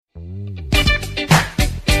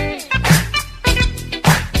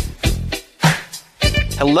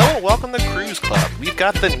Hello and welcome to Cruise Club. We've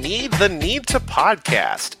got the Need to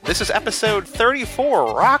podcast. This is episode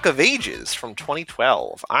 34, Rock of Ages from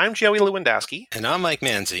 2012. I'm Joey Lewandowski. And I'm Mike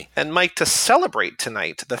Manzi. And Mike, to celebrate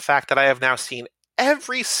tonight the fact that I have now seen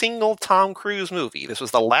every single Tom Cruise movie. This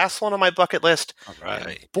was the last one on my bucket list. All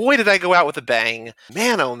right. Boy, did I go out with a bang.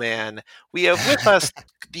 Man, oh man. We have with us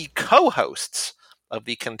the co-hosts of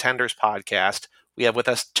the Contenders podcast. We have with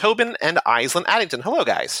us Tobin and Aislinn Addington. Hello,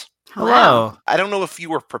 guys. Hello. I don't know if you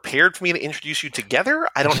were prepared for me to introduce you together.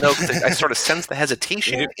 I don't know, because I sort of sense the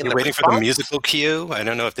hesitation. You're waiting for the musical cue? I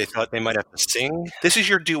don't know if they thought they might have to sing. This is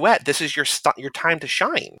your duet. This is your time to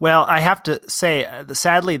shine. Well, I have to say,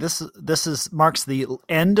 sadly, this marks the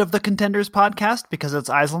end of the Contenders podcast because it's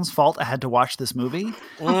Aislinn's fault. I had to watch this movie.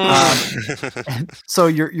 So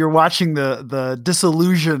you're watching the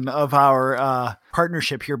disillusion of our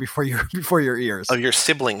partnership here before your ears. Of your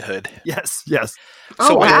siblinghood. Yes.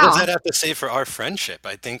 So What does that have to say for our friendship?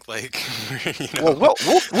 I think, Well,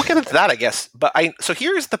 we'll get into that, I guess. But so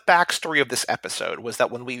here's the backstory of this episode: was that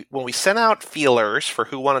when we sent out feelers for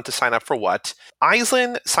who wanted to sign up for what,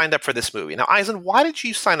 Aislinn signed up for this movie. Now, Aislinn, why did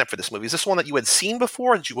you sign up for this movie? Is this one that you had seen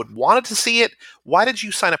before? That you had wanted to see it? Why did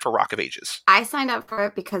you sign up for Rock of Ages? I signed up for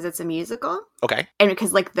it because it's a musical. Okay. And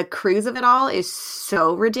because the cruise of it all is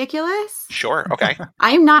so ridiculous. Sure. Okay.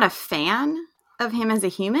 I am not a fan of him as a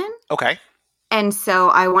human. Okay. And so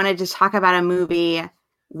I wanted to talk about a movie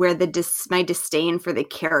where my disdain for the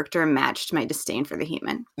character matched my disdain for the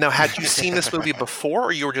human. Now, had you seen this movie before,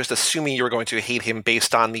 or you were just assuming you were going to hate him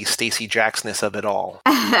based on the Stacey Jacksonness of it all?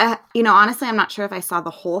 Honestly, I'm not sure if I saw the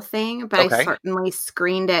whole thing, but Okay. I certainly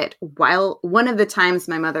screened it while one of the times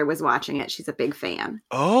my mother was watching it. She's a big fan.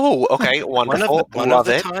 Oh, okay. Wonderful. one of Love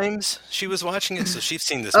the it. times she was watching it, so she's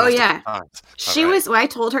seen this. Oh, multiple yeah. times. She All right. was, when I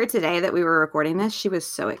told her today that we were recording this, she was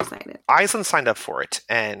so excited. Aislinn signed up for it,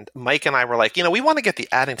 and Mike and I were like, we want to get the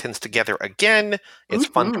Addingtons together again. It's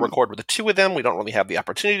fun to record with the two of them. We don't really have the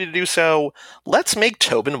opportunity to do so. Let's make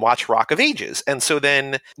Tobin watch Rock of Ages. And so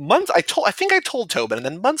then I think I told Tobin, and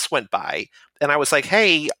then months went by, and I was like,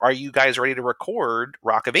 hey, are you guys ready to record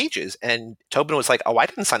Rock of Ages? And Tobin was like, oh, I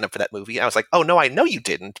didn't sign up for that movie. And I was like, oh, no, I know you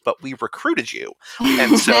didn't, but we recruited you.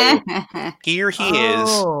 And so here he is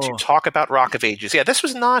to talk about Rock of Ages. Yeah, this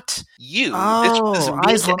was not you. This was me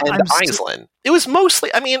Aislinn, and Aislinn. It was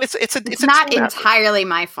mostly, It's not entirely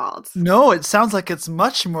my fault. No, it sounds like it's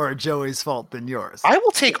much more Joey's fault than yours. I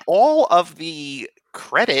will take all of the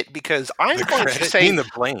credit because I'm going to say the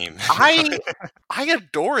blame. I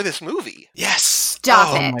adore this movie. Yes.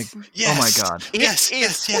 Stop it. Yes. Oh my God.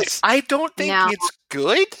 Yes. I don't think No. it's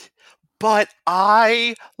good, but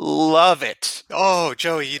I love it. Oh,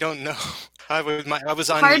 Joey, you don't know. I was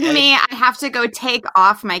on. Pardon me, I have to go take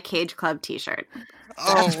off my Cage Club t-shirt.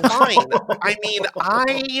 That's fine.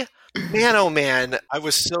 Man, oh man. I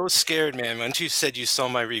was so scared, man. Once you said you saw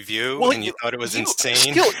my review and you thought it was insane.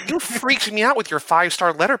 Still, you freaked me out with your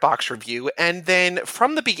 5-star Letterboxd review, and then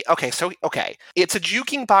from the beginning. Okay, it's a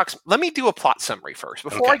juking box. Let me do a plot summary first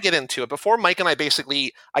before I get into it. Before Mike and I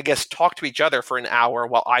basically, I guess, talk to each other for an hour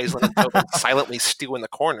while Aislinn and Tobin silently stew in the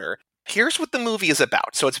corner. Here's what the movie is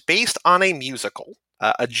about. So it's based on a musical,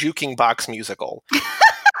 a juking box musical.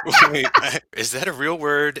 Wait, is that a real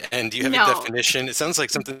word? And do you have No. a definition? It sounds like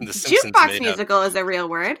something the Simpsons Jukebox made musical is a real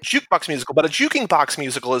word. Jukebox musical, but a juking box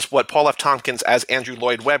musical is what Paul F. Tompkins as Andrew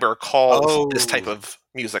Lloyd Webber calls this type of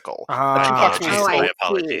musical. A jukebox up. musical. My I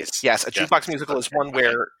apologies. Yes, a jukebox musical is one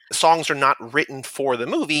where songs are not written for the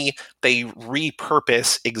movie, they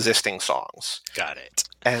repurpose existing songs. Got it.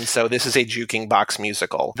 And so this is a juking box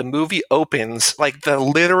musical. The movie opens,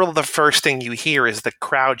 the first thing you hear is the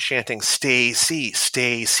crowd chanting, Stacy,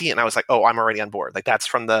 Stacy. And I was like, oh, I'm already on board. That's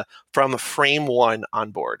from frame one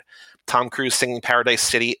on board. Tom Cruise singing Paradise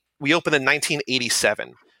City. We open in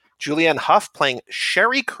 1987. Julianne Hough playing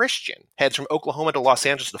Sherry Christian heads from Oklahoma to Los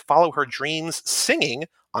Angeles to follow her dreams singing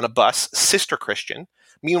on a bus, Sister Christian.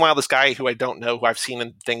 Meanwhile, this guy who I don't know, who I've seen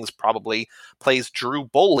in things probably, plays Drew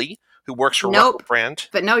Boley, who works for Russell Brand.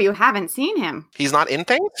 But no, you haven't seen him. He's not in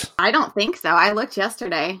things? I don't think so. I looked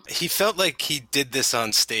yesterday. He felt like he did this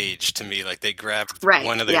on stage to me. Like they grabbed Right.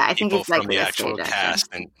 one of the I think people it's from the a actual stage cast,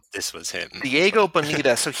 actor. and this was him. Diego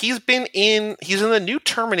Boneta. So he's in the new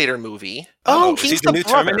Terminator movie. Is he the new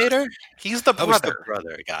brother. Terminator? He's the Oh, he's the brother.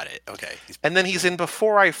 brother. Got it. Okay. And then he's in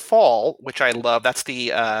Before I Fall, which I love. That's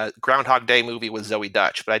the Groundhog Day movie with Zoe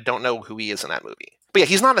Dutch, but I don't know who he is in that movie. But yeah,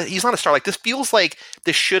 he's not a star. This feels like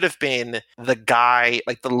this should have been the guy,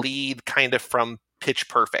 the lead kind of from Pitch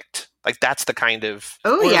Perfect. That's the kind of...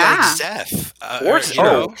 Oh, Or yeah. like Seth. Or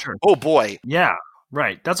sure. oh boy. Yeah.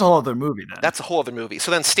 Right. That's a whole other movie then. That's a whole other movie.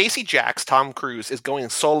 So then Stacey Jacks, Tom Cruise, is going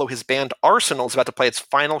solo. His band Arsenal is about to play its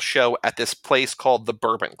final show at this place called the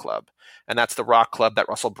Bourbon Club. And that's the rock club that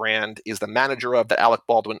Russell Brand is the manager of, that Alec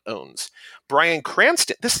Baldwin owns. Bryan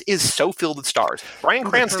Cranston, this is so filled with stars. Bryan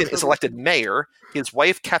Cranston is elected mayor. His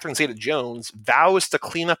wife, Catherine Zeta-Jones, vows to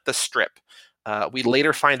clean up the strip. We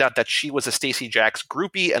later find out that she was a Stacey Jacks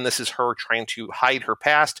groupie, and this is her trying to hide her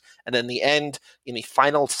past. And then in the end, in the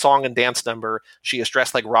final song and dance number, she is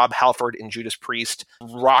dressed like Rob Halford in Judas Priest,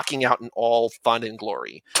 rocking out in all fun and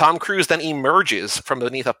glory. Tom Cruise then emerges from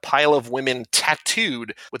beneath a pile of women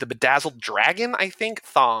tattooed with a bedazzled dragon, I think,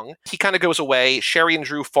 thong. He kind of goes away. Sherry and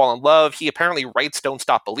Drew fall in love. He apparently writes Don't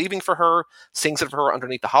Stop Believing for her, sings it for her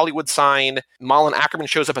underneath the Hollywood sign. Malin Ackerman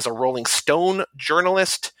shows up as a Rolling Stone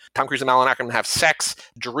journalist. Tom Cruise and Malin Ackerman have sex.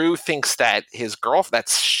 Drew thinks that his girlfriend,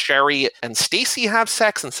 that's Sherry and Stacy, have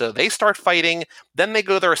sex, and so they start fighting. Then they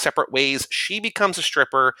go their separate ways. She becomes a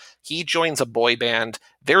stripper. He joins a boy band.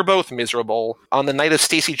 They're both miserable. On the night of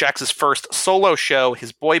Stacey Jacks' first solo show,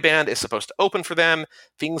 his boy band is supposed to open for them.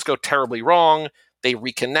 Things go terribly wrong. They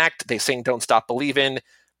reconnect. They sing Don't Stop Believin'.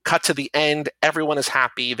 Cut to the end. Everyone is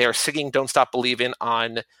happy. They're singing Don't Stop Believin'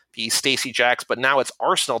 on the Stacey Jacks, but now it's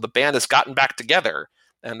Arsenal. The band has gotten back together.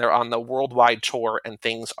 And they're on the worldwide tour, and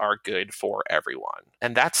things are good for everyone.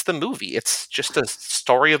 And that's the movie. It's just a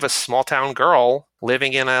story of a small-town girl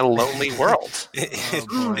living in a lonely world.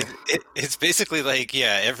 It's basically like,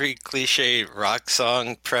 every cliche rock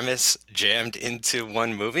song premise jammed into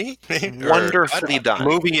one movie. Wonderfully done.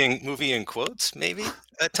 Movie in quotes, maybe,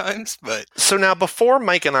 at times. But so now, before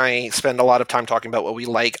Mike and I spend a lot of time talking about what we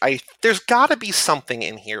like, there's got to be something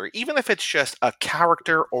in here, even if it's just a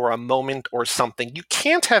character or a moment or something. You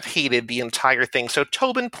can't have hated the entire thing. So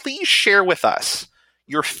Tobin, please share with us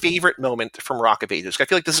your favorite moment from Rock of Ages. I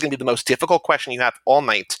feel like this is going to be the most difficult question you have all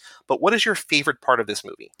night, but what is your favorite part of this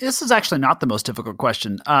movie? This is actually not the most difficult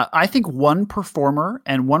question. I think one performer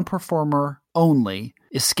and one performer only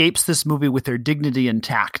escapes this movie with their dignity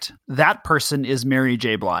intact. That person is Mary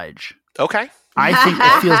J. Blige. Okay. I think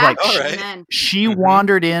it feels like she Mm-hmm.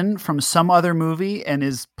 wandered in from some other movie and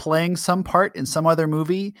is playing some part in some other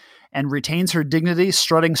movie and retains her dignity,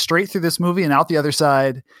 strutting straight through this movie and out the other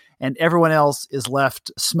side. And everyone else is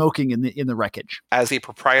left smoking in the wreckage. As the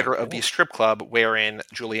proprietor of the strip club wherein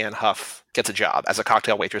Julianne Hough gets a job as a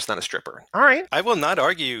cocktail waitress, not a stripper. All right. I will not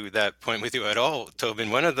argue that point with you at all,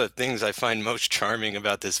 Tobin. One of the things I find most charming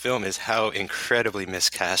about this film is how incredibly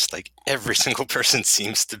miscast like every single person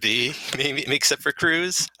seems to be, maybe except for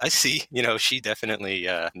Cruise. I see, she definitely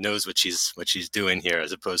knows what she's doing here,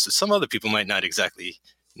 as opposed to some other people might not exactly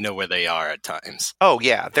know where they are at times. Oh,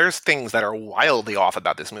 yeah. There's things that are wildly off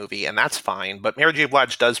about this movie, and that's fine. But Mary J.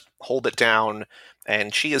 Blige does hold it down,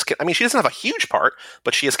 and she doesn't have a huge part,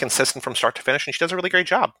 but she is consistent from start to finish, and she does a really great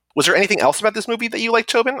job. Was there anything else about this movie that you liked,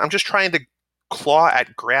 Tobin? I'm just trying to claw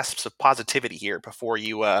at grasps of positivity here before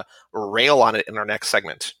you rail on it in our next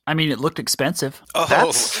segment. I mean, it looked expensive.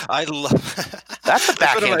 Oh, I love that's a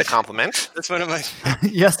backhanded compliment. That's one of my...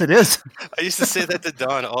 Yes, it is. I used to say that to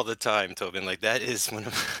Dawn all the time, Tobin. Like, that is one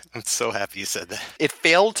of... I'm so happy you said that. It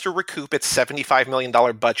failed to recoup its $75 million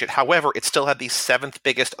budget. However, it still had the 7th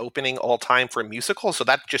biggest opening all time for a musical, so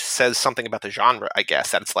that just says something about the genre, I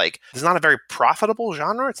guess, that it's like, it's not a very profitable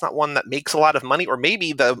genre. It's not one that makes a lot of money, or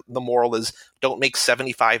maybe the moral is don't make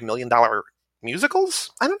 $75 million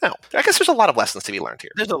musicals? I don't know. I guess there's a lot of lessons to be learned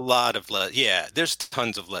here. There's a lot of there's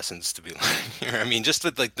tons of lessons to be learned here. I mean, just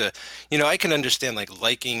with like I can understand like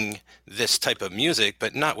liking this type of music,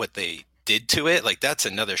 but not what they did to it. Like, that's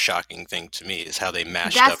another shocking thing to me, is how they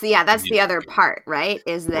mashed up. That's the other part, right?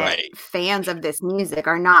 Is that fans of this music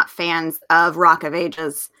are not fans of Rock of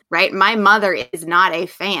Ages, right? My mother is not a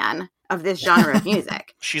fan of this genre of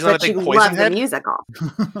music. She's not a big Poison loves head? the musical.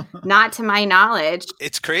 Not to my knowledge.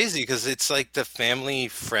 It's crazy because it's like the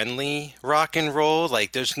family-friendly rock and roll.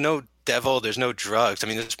 Like, there's no devil, there's no drugs. I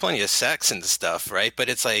mean, there's plenty of sex and stuff, right? But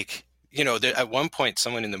it's like, at one point,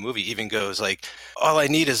 someone in the movie even goes like, all I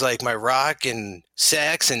need is like my rock and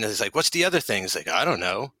sex. And it's like, what's the other thing? It's like, I don't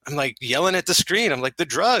know. I'm like yelling at the screen. I'm like, the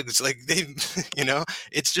drugs. Like, they,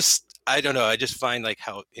 it's just, I don't know. I just find like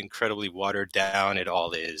how incredibly watered down it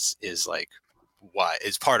all is like why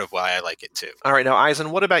is part of why I like it too. All right, now Eisen,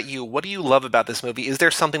 what about you? What do you love about this movie? Is there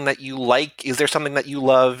something that you like? Is there something that you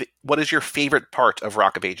love? What is your favorite part of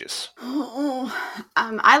Rock of Ages?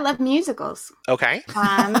 I love musicals. Okay.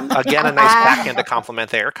 Again, a nice backhanded compliment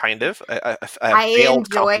there, kind of. A I veiled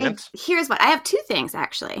enjoy. compliment. Here's what I have: two things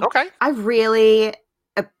actually. Okay. I really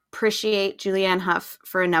appreciate Julianne Hough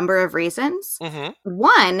for a number of reasons. Mm-hmm.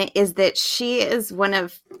 One is that she is one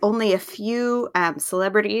of only a few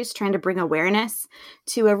celebrities trying to bring awareness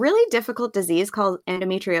to a really difficult disease called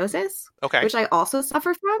endometriosis, Okay. which I also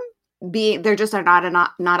suffer from. There just are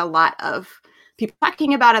not a lot of people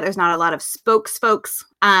talking about it. There's not a lot of folks.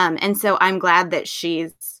 And so I'm glad that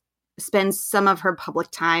she's spends some of her public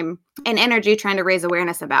time and energy trying to raise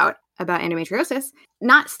awareness about endometriosis.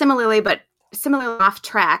 Not similarly, but similarly off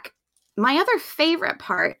track. My other favorite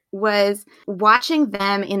part was watching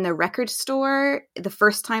them in the record store the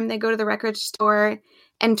first time they go to the record store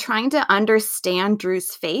and trying to understand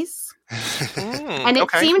Drew's face. And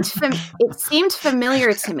it seemed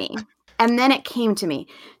familiar to me. And then it came to me.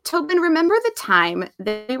 Tobin, remember the time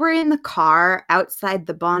that we were in the car outside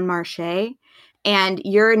the Bon Marché and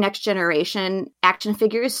your Next Generation action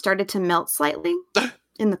figures started to melt slightly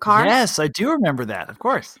in the car? Yes, I do remember that, of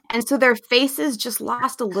course. And so their faces just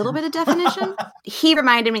lost a little bit of definition. He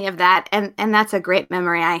reminded me of that, and that's a great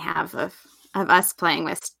memory I have of us playing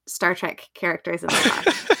with Star Trek characters in the car.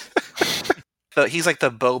 So he's like the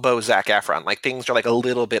Bobo Zac Efron. Like things are like a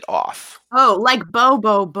little bit off. Oh, like Bo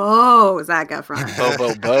Zac Efron.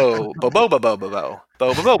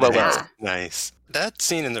 Bo. Yeah. Nice. That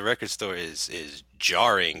scene in the record store is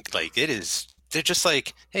jarring. Like it is. They're just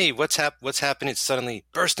like, hey, what's happening? Suddenly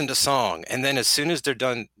burst into song, and then as soon as they're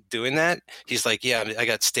done doing that, he's like, yeah, I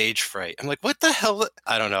got stage fright. I'm like, what the hell?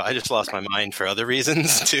 I don't know. I just lost my mind for other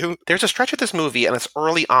reasons too. There's a stretch of this movie, and it's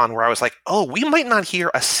early on, where I was like, oh, we might not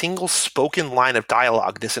hear a single spoken line of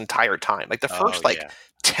dialogue this entire time. Like the first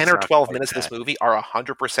 10 or 12 minutes of this movie are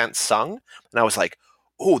 100% sung, and I was like,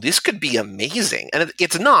 oh, this could be amazing. And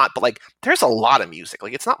it's not, but like there's a lot of music.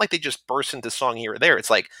 Like it's not like they just burst into song here or there.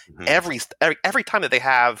 It's like every time that they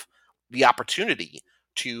have the opportunity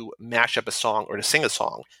to mash up a song or to sing a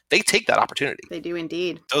song, they take that opportunity. They do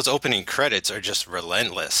indeed. Those opening credits are just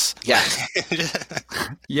relentless. Yes.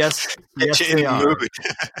 Yes, they are.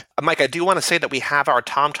 Mike, I do want to say that we have our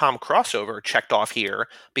Tom crossover checked off here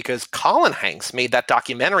because Colin Hanks made that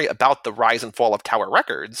documentary about the rise and fall of Tower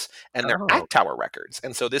Records, and they're at Tower Records.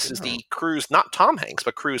 And so this is the Cruise, not Tom Hanks,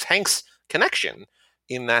 but Cruise Hanks connection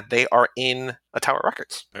in that they are in a Tower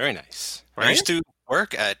Records. Very nice. Right? I used to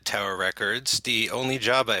work at Tower Records, the only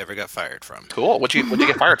job I ever got fired from. Cool. What'd you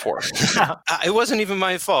get fired for? It wasn't even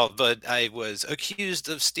my fault, but I was accused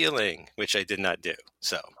of stealing, which I did not do.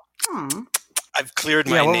 So I've cleared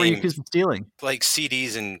my name. What were you accused of stealing? Like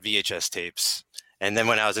CDs and VHS tapes. And then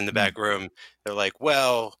when I was in the back room, they're like,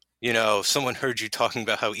 well, someone heard you talking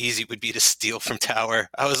about how easy it would be to steal from Tower.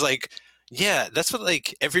 I was like, yeah, that's what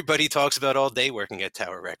like everybody talks about all day working at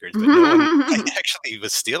Tower Records, but no one actually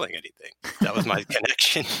was stealing anything. That was my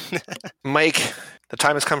connection. Mike, the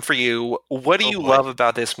time has come for you. What do you love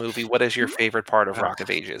about this movie? What is your favorite part of Rock of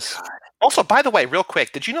Ages? Also, by the way, real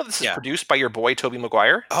quick, did you know this is produced by your boy, Tobey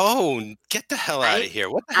Maguire? Oh, get the hell out of here.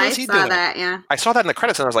 What the hell is he doing? I saw that, yeah. I saw that in the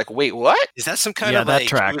credits and I was like, wait, what? Is that some kind of like,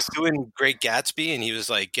 he was doing Great Gatsby and he was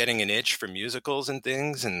like getting an itch for musicals and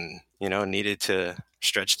things and, needed to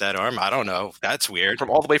stretch that arm? I don't know. That's weird.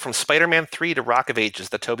 From all the way from Spider-Man 3 to Rock of Ages,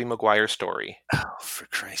 the Tobey Maguire story. Oh, for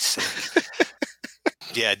Christ's sake.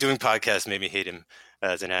 Yeah, doing podcasts made me hate him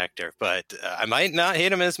as an actor, but I might not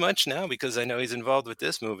hate him as much now because I know he's involved with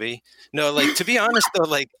this movie. No, like, to be honest though,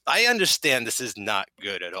 like, I understand this is not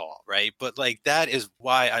good at all, right? But like, that is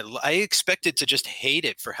why I expected to just hate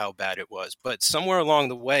it for how bad it was. But somewhere along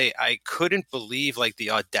the way, I couldn't believe like the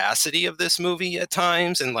audacity of this movie at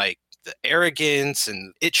times and like the arrogance,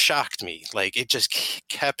 and it shocked me. Like, it just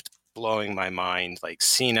kept blowing my mind, like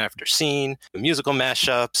scene after scene, the musical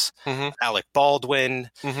mashups, Alec Baldwin.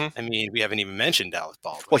 I mean, we haven't even mentioned Alec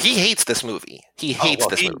Baldwin. Well, he hates this movie. He hates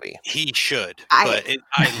this movie. He should, but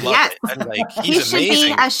I love it. And like, he's amazing. He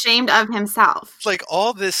should be ashamed of himself. Like,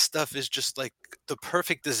 all this stuff is just like the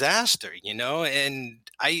perfect disaster, and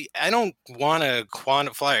I don't want to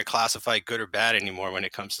quantify or classify good or bad anymore when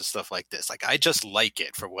it comes to stuff like this. Like, I just like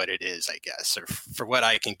it for what it is, I guess, or for what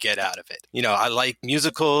I can get out of it. I like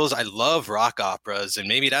musicals. I love rock operas. And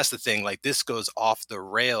maybe that's the thing. Like, this goes off the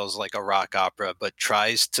rails like a rock opera, but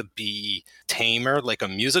tries to be tamer like a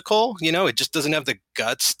musical. It just doesn't have the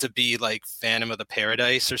guts to be like Phantom of the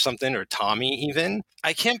Paradise or something, or Tommy even.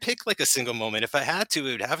 I can't pick like a single moment. If I had to,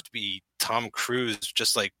 it would have to be Tom Cruise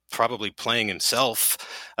just like probably playing himself,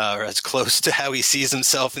 or as close to how he sees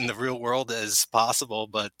himself in the real world as possible.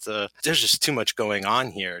 But there's just too much going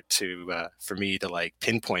on here for me to like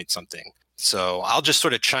pinpoint something. So I'll just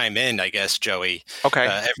sort of chime in, I guess, Joey,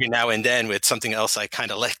 every now and then with something else I kind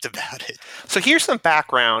of liked about it. So here's some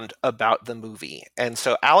background about the movie. And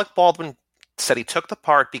so Alec Baldwin said he took the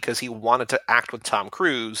part because he wanted to act with Tom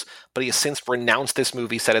Cruise, but he has since renounced this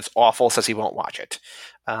movie, said it's awful, says he won't watch it.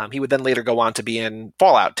 He would then later go on to be in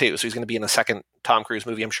Fallout too, so he's going to be in a second Tom Cruise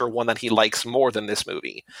movie, I'm sure one that he likes more than this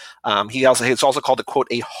movie. It's also called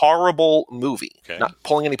a horrible movie. Okay. Not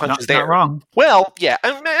pulling any punches there. Not wrong. Well, yeah,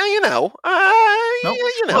 Nope.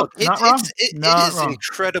 Not wrong. It Not is wrong.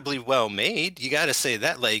 incredibly well made. You got to say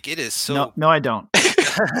that. Like, it is so. No, I don't.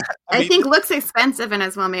 I think looks expensive and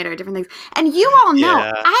as well made are different things. And you all know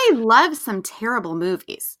Yeah. I love some terrible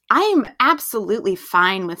movies. I'm absolutely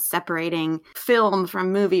fine with separating film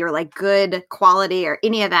from movie or like good quality or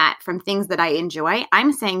any of that from things that I enjoy.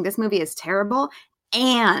 I'm saying this movie is terrible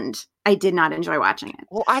and I did not enjoy watching it.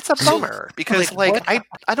 Well, that's a bummer because I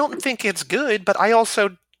don't think it's good, but I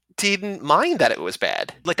also didn't mind that it was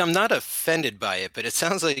bad. Like, I'm not offended by it, but it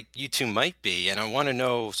sounds like you two might be, and I want to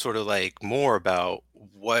know sort of like more about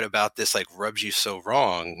what about this like rubs you so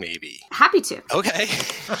wrong, maybe. Happy to. Okay.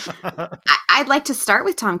 I'd like to start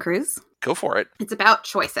with Tom Cruise. Go for it. It's about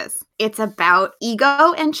choices. It's about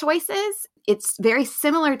ego and choices. It's very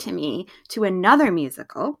similar to me to another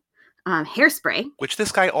musical, Hairspray. Which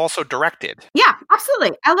this guy also directed. Yeah,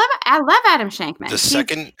 absolutely. I love Adam Shankman. The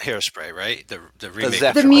second Hairspray, right? The remake.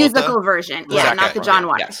 Zepp The Travolta? musical version. The Yeah, Zac not the Efron, John yeah,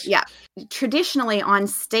 Waters. yes. Yeah. Traditionally on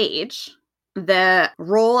stage, the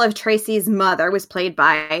role of Tracy's mother was played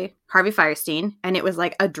by Harvey Fierstein, and it was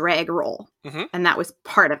like a drag role. Mhm. And that was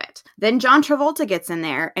part of it. Then John Travolta gets in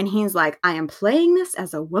there, and he's like, I am playing this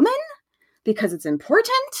as a woman because it's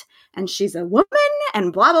important, and she's a woman,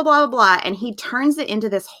 and blah, blah, blah, blah. And he turns it into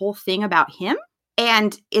this whole thing about him,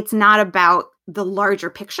 and it's not about the larger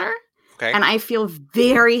picture. Okay. And I feel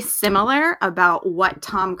very similar about what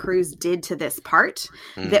Tom Cruise did to this part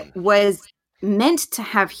that was meant to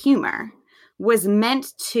have humor, was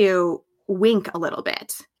meant to wink a little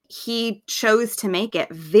bit. He chose to make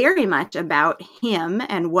it very much about him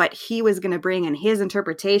and what he was going to bring and his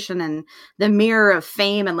interpretation and the mirror of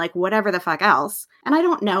fame and like whatever the fuck else. And I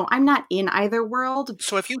don't know. I'm not in either world.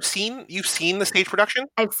 So have you've seen the stage production?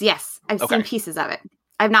 I've Okay. seen pieces of it.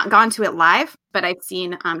 I've not gone to it live, but I've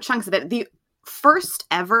seen chunks of it. The first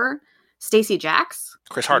ever Stacey Jacks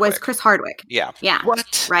Chris Hardwick. was Chris Hardwick. Yeah. Yeah.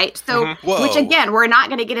 What? Right. So, Mhm. Whoa. which again, we're not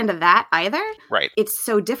going to get into that either. Right. It's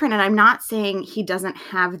so different. And I'm not saying he doesn't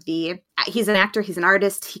have he's an actor, he's an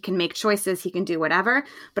artist, he can make choices, he can do whatever.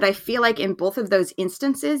 But I feel like in both of those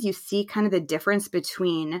instances, you see kind of the difference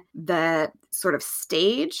between the sort of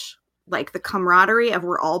stage, like the camaraderie of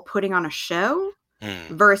we're all putting on a show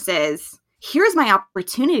versus here's my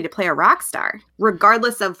opportunity to play a rock star,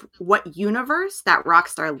 regardless of what universe that rock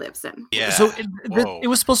star lives in. Yeah. So Whoa. it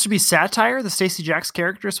was supposed to be satire. The Stacey Jacks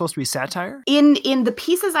character is supposed to be satire. In the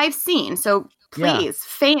pieces I've seen, so please,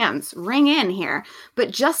 fans, ring in here. But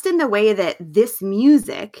just in the way that this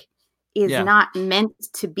music is Yeah. not meant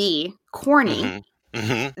to be corny,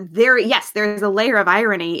 there's a layer of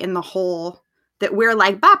irony in the whole that we're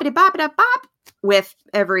like boppity boppity bop with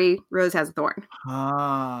every rose has a thorn.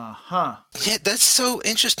 Yeah, that's so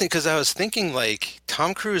interesting because I was thinking like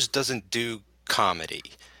Tom Cruise doesn't do comedy.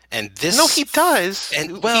 And this No, he does.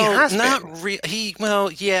 And He well, has not been.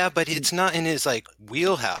 yeah, but it's not in his like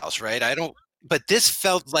wheelhouse, right? But this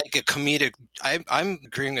felt like a comedic. I'm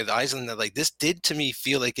agreeing with Island that like this did to me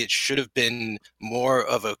feel like it should have been more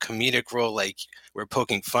of a comedic role. Like we're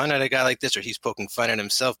poking fun at a guy like this, or he's poking fun at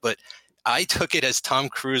himself. But I took it as Tom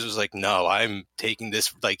Cruise was like, no, I'm taking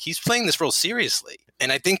this like he's playing this role seriously,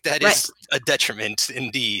 and I think that is a detriment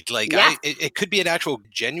indeed. Like it could be an actual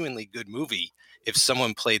genuinely good movie if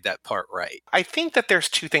someone played that part right. I think that there's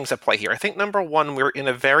two things at play here. I think number one, we're in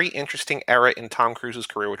a very interesting era in Tom Cruise's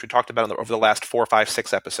career, which we talked about over the last 4, 5,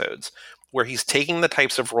 6 episodes, where he's taking the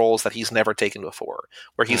types of roles that he's never taken before,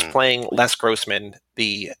 where he's playing Les Grossman,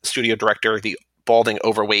 the studio director, the balding,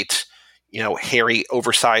 overweight, hairy,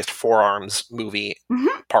 oversized forearms movie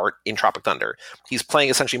part in Tropic Thunder. He's playing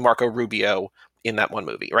essentially Marco Rubio in that one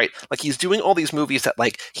movie, right? Like he's doing all these movies that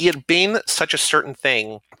like he had been such a certain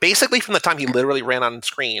thing basically from the time he literally ran on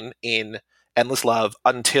screen in Endless Love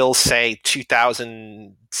until say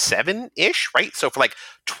 2007-ish, right? So for like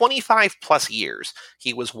 25 plus years,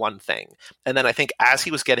 he was one thing. And then I think as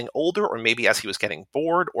he was getting older or maybe as he was getting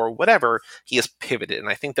bored or whatever, he has pivoted. And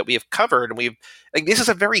I think that we have covered and this is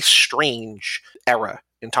a very strange era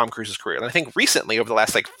in Tom Cruise's career. And I think recently over the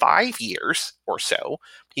last like 5 years or so,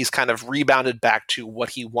 He's kind of rebounded back to what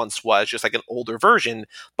he once was, just like an older version.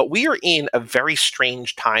 But we are in a very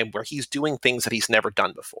strange time where he's doing things that he's never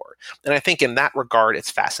done before. And I think in that regard,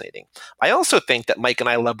 it's fascinating. I also think that Mike and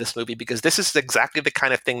I love this movie because this is exactly the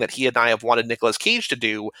kind of thing that he and I have wanted Nicolas Cage to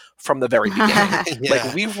do from the very beginning. Yeah.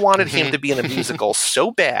 Like, we've wanted him to be in a musical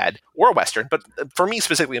so bad, or a Western, but for me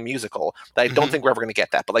specifically a musical, that I don't think we're ever going to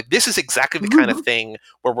get that. But like, this is exactly the kind of thing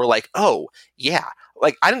where we're like, oh, yeah.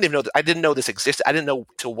 Like, I didn't know this existed. I didn't know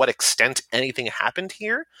to what extent anything happened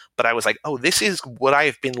here, but I was like, oh, this is what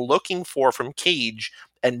I've been looking for from Cage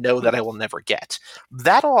and know that I will never get.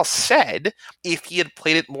 That all said, if he had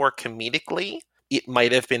played it more comedically, it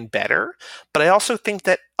might have been better. But I also think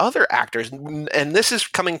that other actors, and this is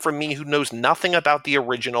coming from me who knows nothing about the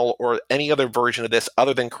original or any other version of this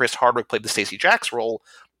other than Chris Hardwick played the Stacey Jacks role,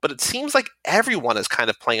 but it seems like everyone is kind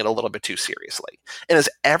of playing it a little bit too seriously. And is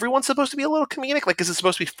everyone supposed to be a little comedic? Like, is it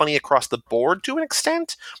supposed to be funny across the board to an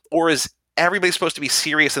extent? Or is everybody's supposed to be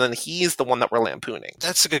serious and then he's the one that we're lampooning?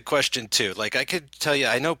 That's a good question too. Like, I could tell you,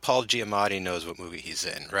 I know Paul Giamatti knows what movie he's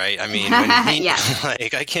in, right? I mean, when he,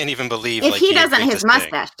 like, I can't even believe if like he doesn't, his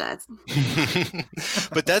mustache does.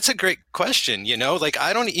 But that's a great question, you know? Like,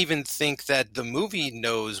 I don't even think that the movie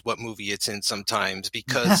knows what movie it's in sometimes,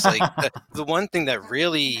 because like the one thing that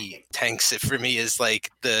really tanks it for me is like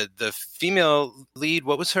the female lead.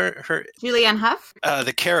 What was her Julianne Hough?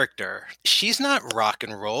 The character. She's not rock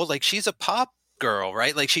and roll. Like, she's a pop girl,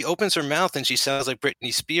 right? Like, she opens her mouth and she sounds like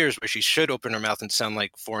Britney Spears, where she should open her mouth and sound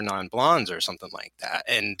like Four Non-Blondes or something like that.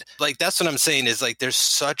 And like, that's what I'm saying is like, there's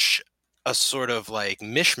such a sort of like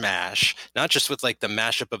mishmash, not just with like the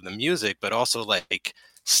mashup of the music, but also like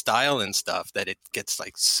style and stuff, that it gets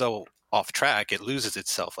like so off track, it loses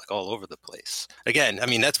itself like all over the place. Again, I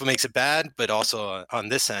mean, that's what makes it bad, but also on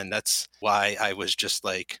this end, that's why I was just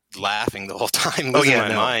like laughing the whole time, losing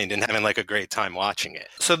my mind and having like a great time watching it.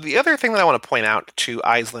 So the other thing that I want to point out to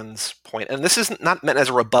Aislin's point, and this is not meant as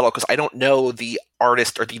a rebuttal because I don't know the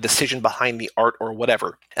artist or the decision behind the art or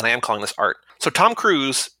whatever, and I am calling this art. So Tom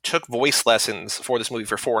Cruise took voice lessons for this movie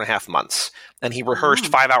for 4.5 months, and he rehearsed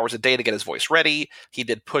 5 hours a day to get his voice ready. He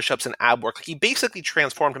did push-ups and ab work. He basically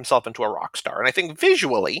transformed himself into a rock star. And I think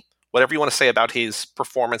visually, whatever you want to say about his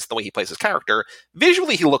performance, the way he plays his character,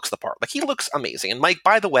 visually he looks the part. Like, he looks amazing. And Mike,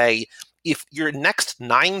 by the way, if your next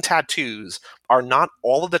 9 tattoos are not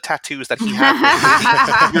all of the tattoos that he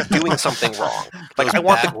had, you're doing something wrong. Like, I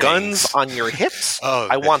want the guns on your hips.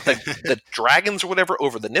 I want the dragons or whatever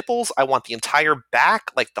over the nipples. I want the entire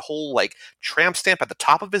back, like the whole like tramp stamp at the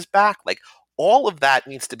top of his back. Like, all of that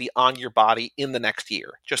needs to be on your body in the next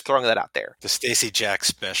year. Just throwing that out there. The Stacey Jacks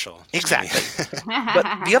special. Exactly.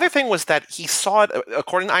 But the other thing was that he saw it,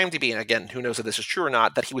 according to IMDb, and again, who knows if this is true or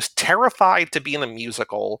not, that he was terrified to be in a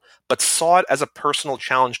musical, but saw it as a personal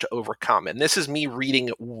challenge to overcome. And this is me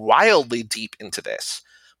reading wildly deep into this.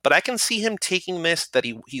 But I can see him taking this, that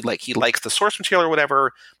he likes the source material or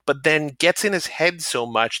whatever, but then gets in his head so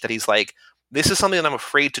much that he's like, this is something that I'm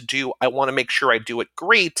afraid to do. I want to make sure I do it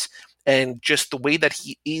great. And just the way that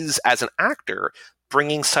he is as an actor,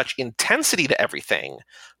 bringing such intensity to everything,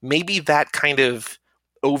 maybe that kind of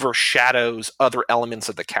overshadows other elements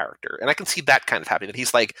of the character. And I can see that kind of happening, that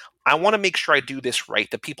he's like, I want to make sure I do this right,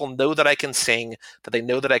 that people know that I can sing, that they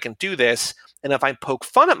know that I can do this. And if I poke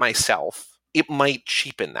fun at myself, it might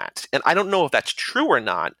cheapen that. And I don't know if that's true or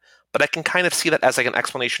not, but I can kind of see that as like an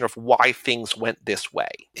explanation of why things went this way.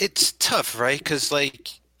 It's tough, right? Because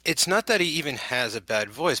like, it's not that he even has a bad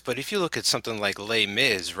voice, but if you look at something like Les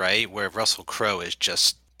Mis, right, where Russell Crowe is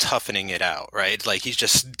just toughening it out, right? Like, he's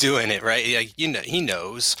just doing it, right? Like, you know, he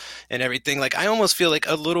knows and everything. Like, I almost feel like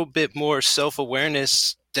a little bit more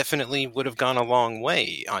self-awareness definitely would have gone a long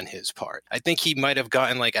way on his part. I think he might have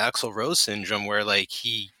gotten like Axl Rose syndrome, where like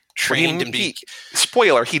he trained and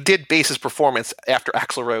spoiler, he did base his performance after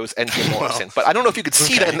Axl Rose and Jim Morrison. But I don't know if you could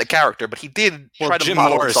see that in the character, but he did try to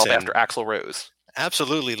model himself after Axl Rose.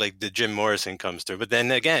 Absolutely, like the Jim Morrison comes through. But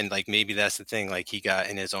then again, like maybe that's the thing, like he got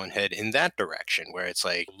in his own head in that direction, where it's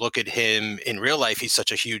like, look at him in real life, he's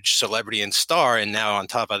such a huge celebrity and star, and now on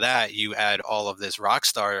top of that, you add all of this rock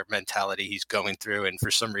star mentality he's going through, and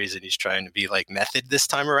for some reason he's trying to be like method this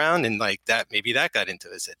time around, and like that, maybe that got into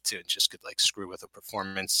his head too, and just could like screw with a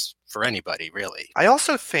performance for anybody, really. I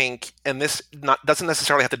also think, and this doesn't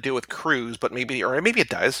necessarily have to do with Cruise, but maybe it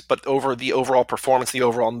does, but over the overall performance, the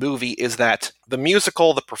overall movie, is that the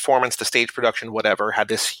musical, the performance, the stage production, whatever, had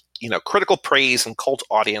this critical praise and cult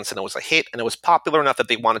audience, and it was a hit, and it was popular enough that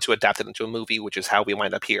they wanted to adapt it into a movie, which is how we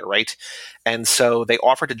wind up here, right? And so they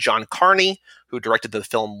offered to John Carney, who directed the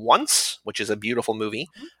film Once, which is a beautiful movie,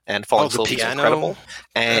 and Falling Slowly is incredible.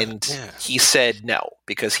 And he said no,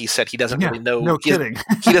 because he said he doesn't really know. No kidding.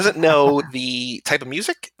 He doesn't know the type of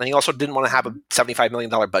music, and he also didn't want to have a $75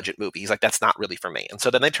 million budget movie. He's like, that's not really for me. And so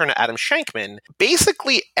then they turn to Adam Shankman.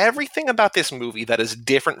 Basically, everything about this movie that is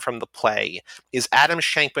different from the play is Adam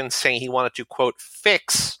Shankman saying he wanted to, quote,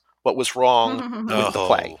 fix what was wrong with the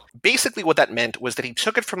play. Basically, what that meant was that he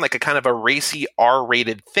took it from like a kind of a racy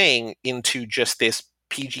R-rated thing into just this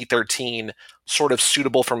PG-13 sort of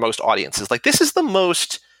suitable for most audiences. Like, this is the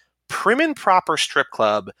most prim and proper strip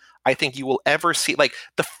club I think you will ever see. Like,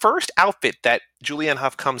 the first outfit that Julianne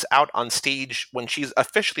Hough comes out on stage when she's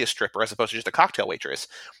officially a stripper as opposed to just a cocktail waitress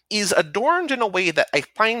is adorned in a way that I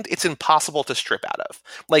find it's impossible to strip out of.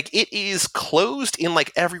 Like, it is closed in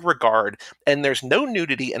like every regard, and there's no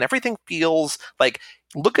nudity, and everything feels like,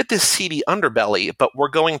 look at this seedy underbelly, but we're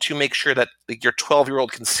going to make sure that like, your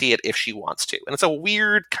 12-year-old can see it if she wants to. And it's a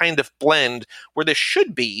weird kind of blend where this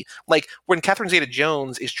should be, like, when Catherine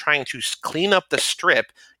Zeta-Jones is trying to clean up the strip,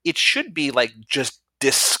 it should be, like, just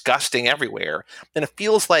disgusting everywhere. And it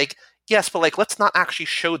feels like, yes, but, like, let's not actually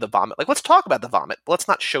show the vomit. Like, let's talk about the vomit, but let's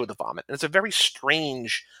not show the vomit. And it's a very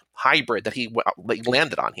strange hybrid that he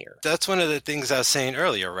landed on here. That's one of the things I was saying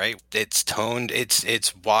earlier, right? It's toned,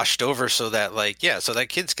 it's washed over so that so that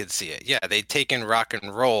kids could see it. Yeah, they've taken rock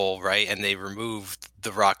and roll, right, and they removed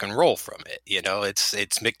the rock and roll from it.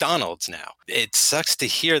 It's McDonald's now. It sucks to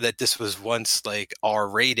hear that this was once like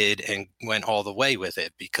R-rated and went all the way with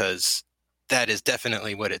it, because that is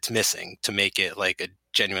definitely what it's missing to make it like a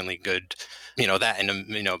genuinely good, that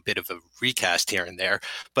and a bit of a recast here and there.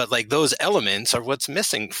 But like those elements are what's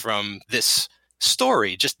missing from this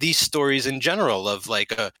story, just these stories in general of like,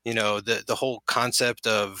 the whole concept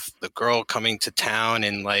of the girl coming to town,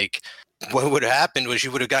 and like what would have happened was she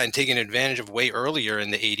would have gotten taken advantage of way earlier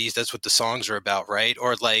in the 80s. That's what the songs are about, right?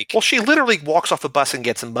 Or like, well, she literally walks off a bus and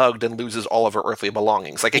gets mugged and loses all of her earthly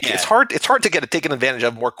belongings. Like, it's hard to get taken advantage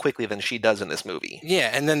of more quickly than she does in this movie.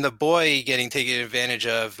 Yeah, and then the boy getting taken advantage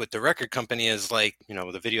of with the record company is like,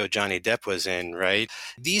 the video Johnny Depp was in, right?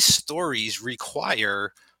 These stories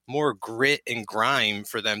require more grit and grime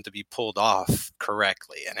for them to be pulled off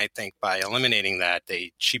correctly. And I think by eliminating that,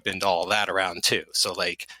 they cheapened all that around too. So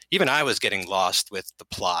like, even I was getting lost with the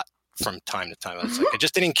plot from time to time. I was like, I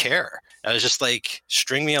just didn't care. I was just like,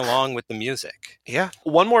 string me along with the music. Yeah.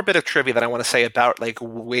 One more bit of trivia that I want to say about like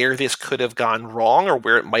where this could have gone wrong, or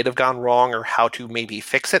where it might have gone wrong, or how to maybe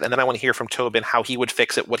fix it. And then I want to hear from Tobin how he would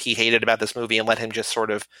fix it, what he hated about this movie, and let him just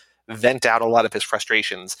sort of vent out a lot of his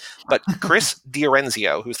frustrations. But Chris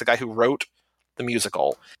Diorenzio, who's the guy who wrote the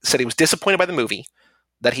musical, said he was disappointed by the movie,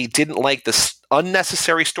 that he didn't like the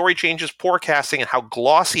unnecessary story changes, poor casting, and how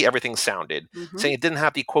glossy everything sounded, saying it didn't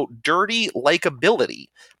have the, quote, dirty likability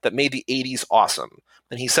that made the 80s awesome.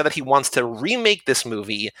 And he said that he wants to remake this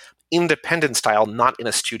movie independent style, not in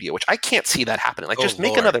a studio, which I can't see that happening. Like, just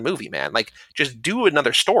make another movie, man. Like, just do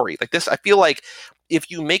another story. Like this, I feel like if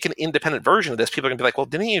you make an independent version of this, people are going to be like, well,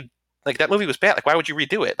 didn't you, like, that movie was bad. Like, why would you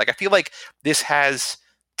redo it? Like, I feel like this has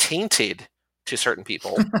tainted to certain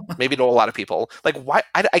people, maybe to a lot of people. Like, why?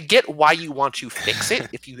 I get why you want to fix it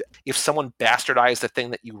if someone bastardized the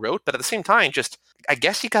thing that you wrote, but at the same time, just I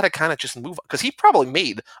guess you got to kind of just move, because he probably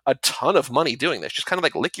made a ton of money doing this. Just kind of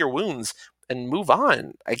like lick your wounds and move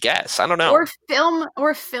on, I guess. I don't know.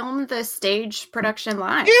 Or film the stage production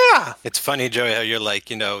live. Yeah. It's funny, Joey, how you're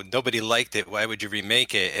like, nobody liked it. Why would you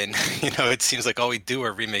remake it? And, it seems like all we do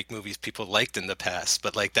are remake movies people liked in the past.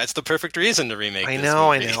 But, like, that's the perfect reason to remake this movie.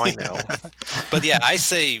 I know. But, yeah, I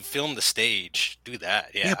say film the stage. Do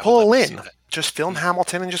that. Yeah, pull a Lynn. Just film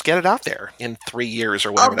Hamilton and just get it out there in 3 years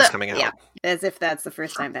or whatever that's coming out. Yeah, as if that's the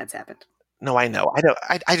first time that's happened. No, I know.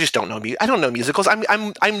 I just don't know. I don't know musicals.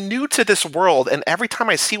 I'm new to this world, and every time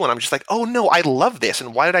I see one, I'm just like, oh no, I love this,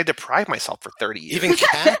 and why did I deprive myself for 30 years?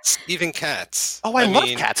 Even Cats. Oh, I love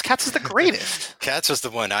Cats. Cats is the greatest. Cats was the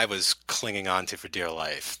one I was clinging on to for dear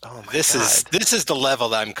life. Oh my God. This is the level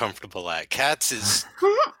that I'm comfortable at. Cats is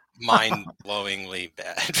mind-blowingly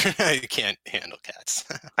bad. I can't handle Cats.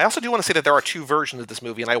 I also do want to say that there are two versions of this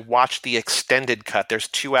movie, and I watched the extended cut. There's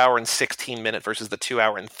 2 hour and 16 minute versus the 2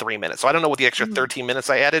 hour and 3 minutes. So I don't know what the extra 13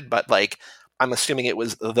 minutes I added, but like, I'm assuming it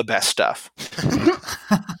was the best stuff.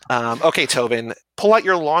 Okay, Tobin, pull out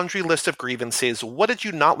your laundry list of grievances. What did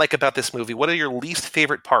you not like about this movie? What are your least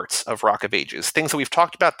favorite parts of Rock of Ages? Things that we've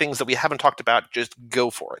talked about, things that we haven't talked about, just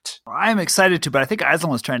go for it. I'm excited to, but I think Aislinn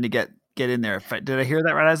was trying to get get in there. Did I hear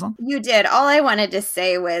that right, Aislinn? You did. All I wanted to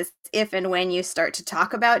say was if and when you start to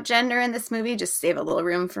talk about gender in this movie, just save a little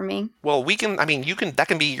room for me. Well, that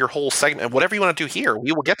can be your whole segment. Whatever you want to do here,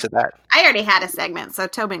 we will get to that. I already had a segment, so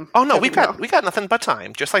Tobin. Oh no, we got nothing but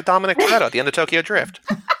time, just like Dominic Toretto at the end of Tokyo Drift.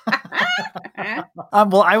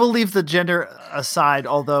 Well, I will leave the gender aside,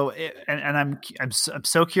 although, I'm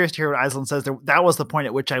so curious to hear what Aislinn says. That was the point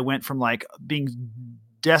at which I went from like being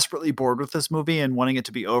desperately bored with this movie and wanting it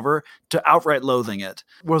to be over to outright loathing it.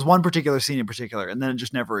 There was one particular scene in particular, and then it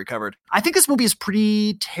just never recovered. I think this movie is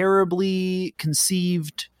pretty terribly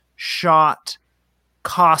conceived, shot,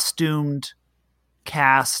 costumed,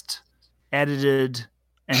 cast, edited,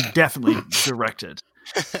 and definitely directed.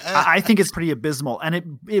 I think it's pretty abysmal,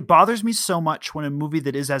 and it bothers me so much when a movie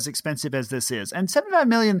that is as expensive as this is, and $75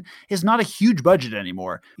 million is not a huge budget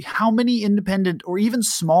anymore. How many independent or even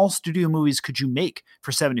small studio movies could you make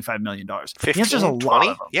for $75 million? 15, the answer's a 20? lot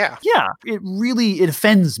of them. Yeah. It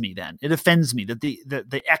offends me. Then it offends me that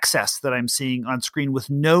the excess that I'm seeing on screen with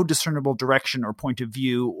no discernible direction or point of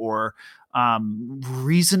view or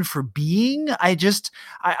reason for being. I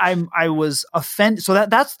was offended. So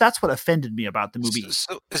that's what offended me about the movie.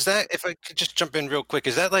 So is that, if I could just jump in real quick,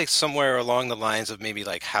 is that like somewhere along the lines of maybe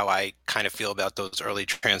like how I kind of feel about those early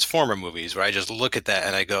Transformer movies, where I just look at that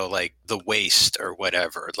and I go like the waste or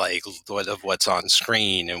whatever, like of what's on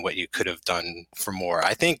screen and what you could have done for more.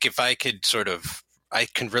 I think if I could I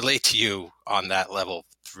can relate to you on that level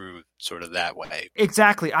through sort of that way.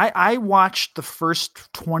 Exactly. I watched the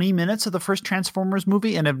first 20 minutes of the first Transformers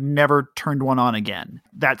movie and have never turned one on again.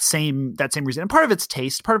 That same reason. And part of it's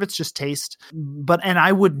taste, part of it's just taste. And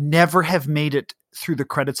I would never have made it through the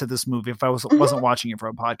credits of this movie if I wasn't watching it for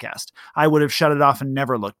a podcast. I would have shut it off and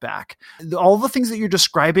never looked back. All the things that you're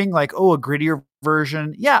describing, like, a grittier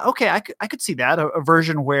version. Yeah, okay, I could see that. A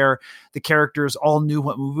version where the characters all knew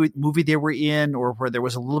what movie they were in, or where there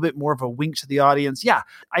was a little bit more of a wink to the audience. Yeah,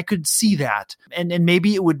 I could see that. And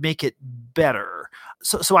maybe it would make it better.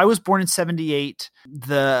 So I was born in 78.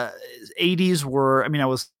 The 80s were, I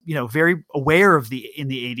was, very aware of in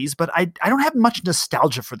the 80s, but I don't have much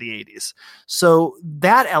nostalgia for the 80s. So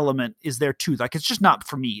that element is there too. Like, it's just not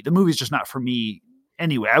for me. The movie's just not for me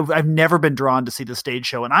anyway. I've never been drawn to see the stage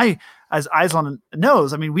show. And as Aislinn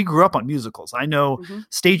knows, we grew up on musicals. I know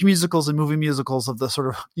stage musicals and movie musicals of the sort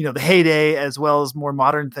of, the heyday, as well as more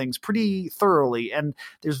modern things pretty thoroughly. And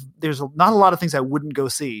there's not a lot of things I wouldn't go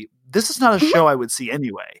see. This is not a show I would see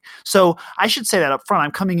anyway. So I should say that up front.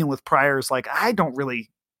 I'm coming in with priors like, I don't really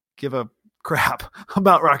give a crap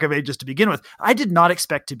about Rock of Ages to begin with. I did not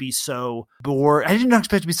expect to be so bored. I did not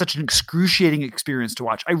expect to be such an excruciating experience to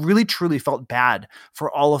watch. I really, truly felt bad for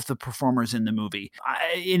all of the performers in the movie.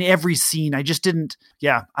 In every scene, I just didn't.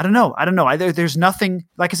 Yeah, I don't know. There's nothing,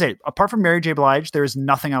 like I said, apart from Mary J. Blige, there is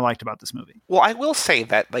nothing I liked about this movie. Well, I will say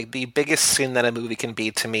that like the biggest sin that a movie can be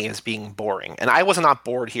to me is being boring. And I was not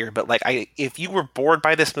bored here, but like if you were bored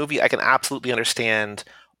by this movie, I can absolutely understand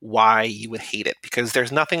why you would hate it, because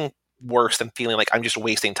there's nothing worse than feeling like I'm just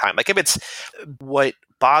wasting time. Like, if it's what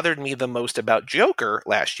bothered me the most about Joker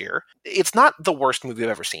last year, it's not the worst movie I've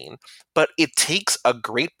ever seen, but it takes a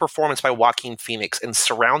great performance by Joaquin Phoenix and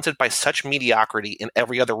surrounds it by such mediocrity in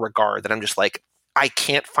every other regard that I'm just like, I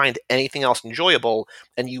can't find anything else enjoyable,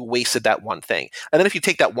 and you wasted that one thing. And then if you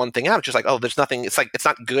take that one thing out, it's just like, oh, there's nothing. It's like, it's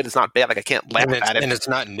not good. It's not bad. Like, I can't laugh at it. And it's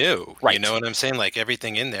not new. Right. You know what I'm saying? Like,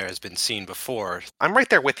 everything in there has been seen before. I'm right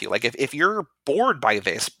there with you. Like, if you're bored by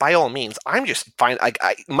this, by all means, I'm just fine. Like,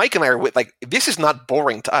 Mike and I are with, like, this is not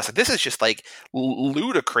boring to us. This is just like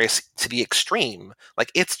ludicrous to the extreme.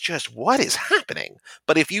 Like, it's just, what is happening?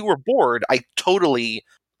 But if you were bored, I totally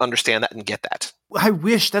understand that and get that.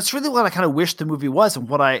 That's really what I kind of wish the movie was, and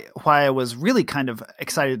why I was really kind of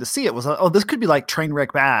excited to see it was, this could be like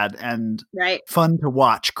Trainwreck bad and fun to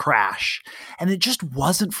watch crash. And it just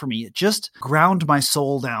wasn't for me. It just ground my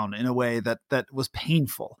soul down in a way that was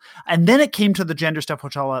painful. And then it came to the gender stuff,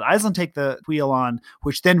 which I'll let Aislinn take the wheel on,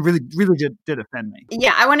 which then really, really did offend me.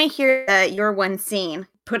 Yeah, I want to hear your one scene.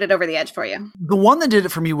 Put it over the edge for you. The one that did it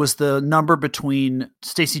for me was the number between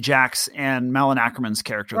Stacey Jacks and Malin Ackerman's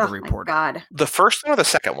character, the reporter. Oh my God. The first one or the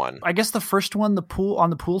second one? I guess the first one, the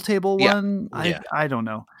pool table one. I don't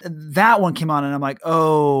know. That one came on and I'm like,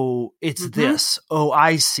 oh, it's this. Oh,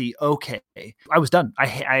 I see. Okay. I was done.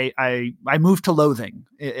 I moved to loathing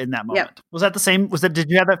in that moment. Yep. Was that the same? Did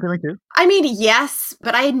you have that feeling too? Yes,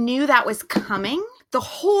 but I knew that was coming. The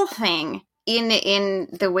whole thing in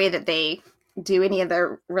the way that they do any of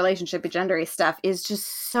the relationship gendery stuff is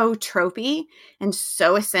just so tropey and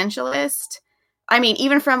so essentialist.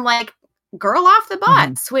 Even from like Girl Off the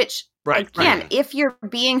Box, which Right. Again, right. if you're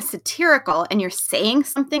being satirical and you're saying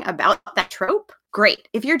something about that trope, great.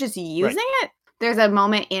 If you're just using it, there's a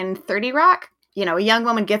moment in 30 Rock, you know, a young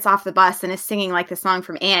woman gets off the bus and is singing like the song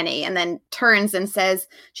from Annie and then turns and says,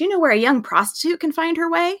 "Do you know where a young prostitute can find her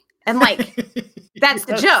way?" And like, that's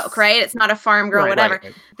the joke, right? It's not a farm girl, whatever.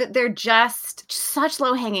 Right. They're just such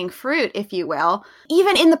low-hanging fruit, if you will.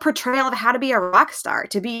 Even in the portrayal of how to be a rock star,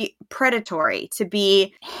 to be predatory, to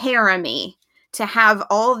be harem-y, to have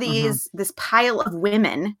all these, this pile of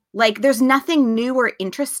women. Like, there's nothing new or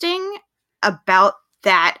interesting about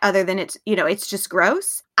that other than it's, you know, it's just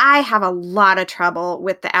gross. I have a lot of trouble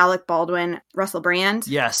with the Alec Baldwin, Russell Brand.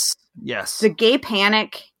 Yes. The gay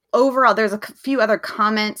panic. Overall, there's a few other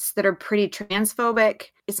comments that are pretty transphobic.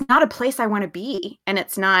 It's not a place I want to be. And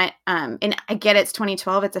it's not, and I get it's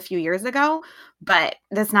 2012, it's a few years ago, but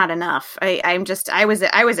that's not enough. I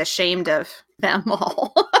was ashamed of them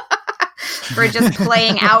all for just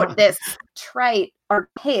playing out this trite,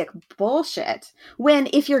 archaic bullshit. When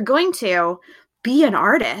if you're going to be an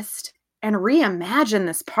artist and reimagine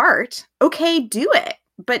this part, okay, do it.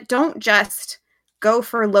 But don't just go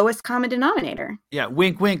for lowest common denominator. Yeah,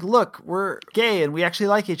 wink, wink. Look, we're gay and we actually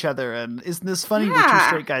like each other. And isn't this funny? We're two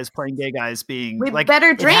straight guys playing gay guys being we like,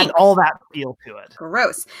 better drink. It had all that feel to it.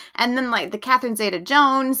 Gross. And then like the Catherine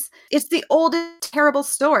Zeta-Jones, it's the oldest terrible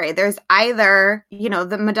story. There's either, you know,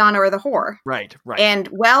 the Madonna or the whore. Right. And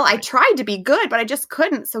well, I tried to be good, but I just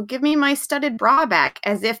couldn't. So give me my studded bra back,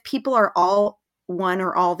 as if people are all one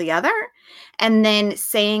or all the other. And then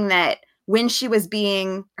saying that when she was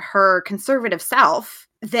being her conservative self,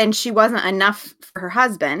 then she wasn't enough for her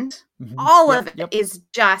husband. Mm-hmm. All of it is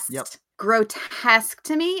just grotesque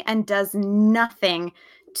to me and does nothing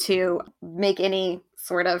to make any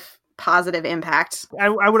sort of positive impact. I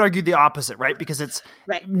would argue the opposite, right? Because it's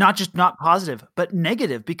not just not positive, but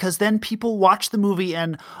negative, because then people watch the movie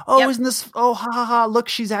and, isn't this, ha ha ha, look,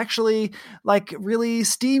 she's actually like really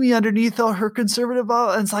steamy underneath all her conservative,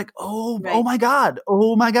 and it's like, oh my God.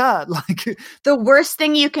 Like the worst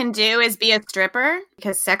thing you can do is be a stripper,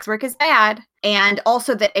 because sex work is bad. And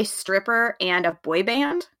also that a stripper and a boy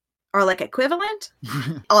band are like equivalent.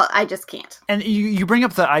 I just can't. And you bring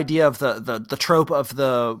up the idea of the trope of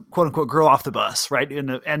the quote unquote girl off the bus, right?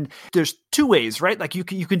 And there's two ways, right? Like you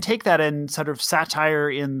can take that and sort of satire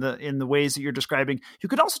in the ways that you're describing. You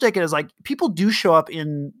could also take it as like people do show up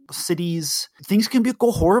in cities. Things can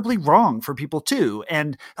go horribly wrong for people too.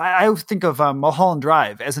 And I think of Mulholland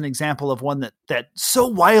Drive as an example of one that so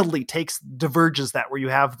wildly diverges that, where you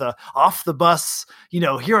have the off the bus, you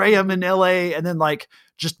know, here I am in LA, and then like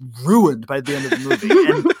just ruined by the end of the movie.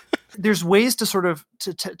 And there's ways to sort of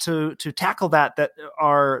to tackle that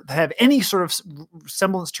have any sort of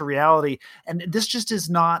semblance to reality. And this just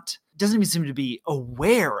doesn't even seem to be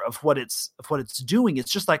aware of what it's doing.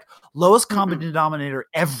 It's just like lowest common denominator,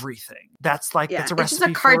 everything. That's like, that's a recipe. It's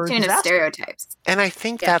just a cartoon of stereotypes. And I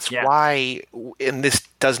think that's why, and this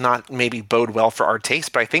does not maybe bode well for our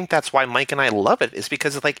taste, but I think that's why Mike and I love it, is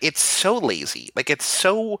because like, it's so lazy. Like it's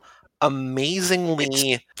so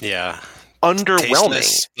amazingly underwhelming.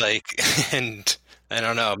 Tasteless, like, and I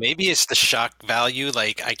don't know, maybe it's the shock value,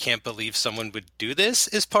 like I can't believe someone would do this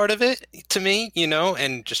is part of it to me, you know,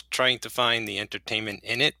 and just trying to find the entertainment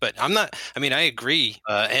in it. But I agree,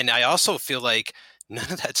 and I also feel like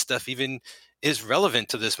none of that stuff even is relevant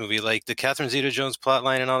to this movie. Like the Catherine Zeta-Jones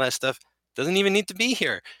plotline and all that stuff doesn't even need to be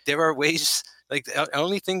here. There are ways. Like the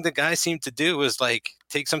only thing the guy seemed to do was like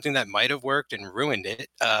take something that might have worked and ruined it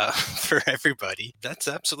for everybody. That's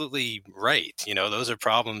absolutely right. You know, those are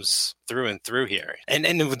problems through and through here. And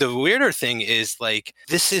the weirder thing is like,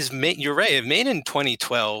 this is you're right. Made in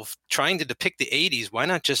 2012, trying to depict the 80s. Why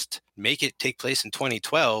not just make it take place in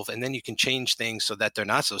 2012, and then you can change things so that they're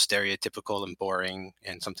not so stereotypical and boring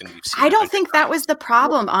and something we've seen. I don't think that was the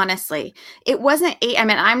problem, honestly. It wasn't.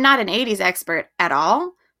 I'm not an 80s expert at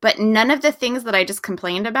all. But none of the things that I just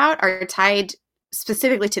complained about are tied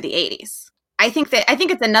specifically to the 80s. I think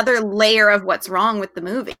it's another layer of what's wrong with the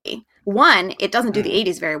movie. One, it doesn't do the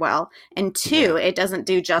 80s very well. And two, it doesn't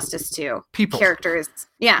do justice to people. Characters.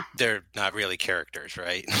 Yeah. They're not really characters,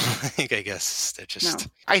 right? I guess they're just...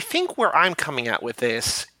 No. I think where I'm coming at with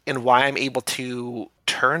this and why I'm able to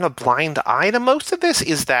turn a blind eye to most of this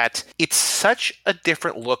is that it's such a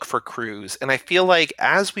different look for Cruise. And I feel like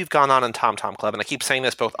as we've gone on in Tom Tom Club, and I keep saying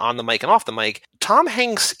this both on the mic and off the mic, Tom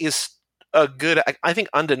Hanks is I think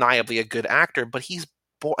undeniably a good actor, but he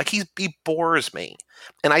bores me.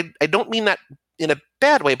 And I don't mean that in a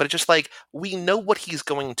bad way, but it's just like, we know what he's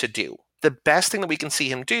going to do. the best thing that we can see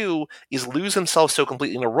him do is lose himself so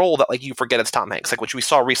completely in a role that like you forget it's Tom Hanks, like which we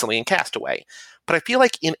saw recently in Castaway. But I feel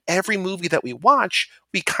like in every movie that we watch,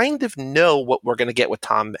 we kind of know what we're going to get with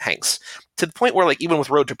Tom Hanks, to the point where like even with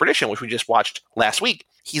Road to Perdition, which we just watched last week,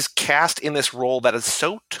 he's cast in this role that is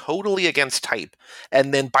so totally against type.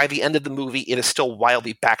 And then by the end of the movie, it is still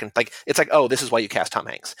wildly back and like, it's like, oh, this is why you cast Tom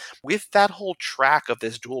Hanks. With that whole track of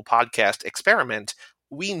this dual podcast experiment,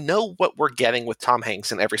 we know what we're getting with Tom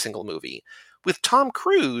Hanks in every single movie. With Tom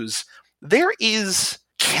Cruise, there is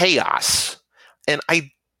chaos, and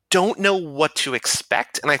I don't know what to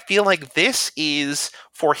expect. And I feel like this is,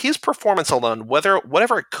 for his performance alone,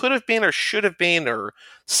 whatever it could have been or should have been, or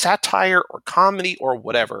satire or comedy or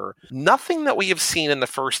whatever, nothing that we have seen in the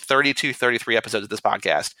first 32, 33 episodes of this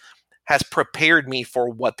podcast has prepared me for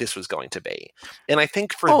what this was going to be. And I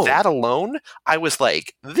think for that alone, I was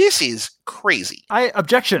like, this is crazy.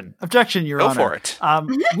 Objection, Your Honor. Go for it.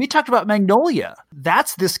 We talked about Magnolia.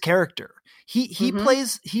 That's this character. He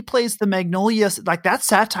plays the Magnolia, like that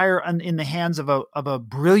satire in the hands of a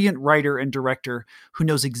brilliant writer and director who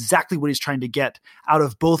knows exactly what he's trying to get out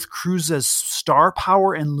of both Cruise's star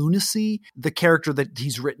power and lunacy, the character that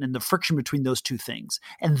he's written, and the friction between those two things.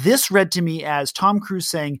 And this read to me as Tom Cruise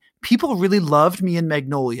saying, people really loved me in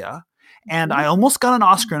Magnolia, and I almost got an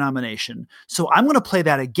Oscar nomination, so I'm going to play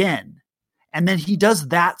that again. And then he does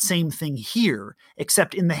that same thing here,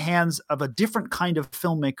 except in the hands of a different kind of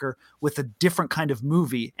filmmaker with a different kind of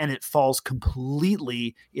movie, and it falls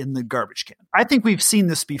completely in the garbage can. I think we've seen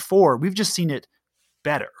this before. We've just seen it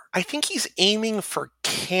better. I think he's aiming for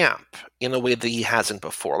camp in a way that he hasn't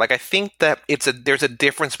before. Like, I think that there's a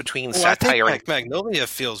difference between satire and Magnolia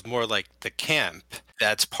feels more like the camp.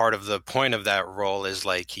 That's part of the point of that role, is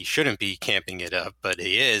like he shouldn't be camping it up, but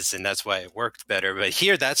he is, and that's why it worked better. But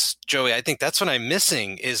here, that's Joey. I think that's what I'm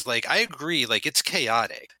missing is like, I agree, like it's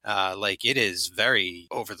chaotic, like it is very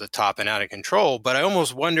over the top and out of control. But I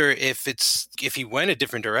almost wonder if he went a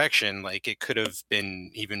different direction, like it could have been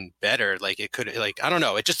even better. Like it could, like I don't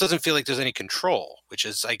know. It just doesn't feel like there's any control, which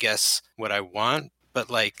is, I guess, what I want. But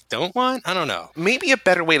like don't want? I don't know. Maybe a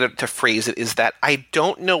better way to phrase it is that I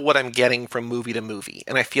don't know what I'm getting from movie to movie.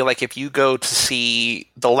 And I feel like if you go to see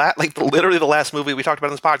literally the last movie we talked about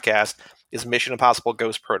in this podcast is Mission Impossible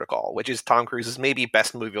Ghost Protocol, which is Tom Cruise's maybe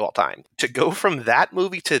best movie of all time. To go from that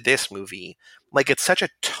movie to this movie, like it's such a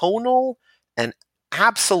tonal and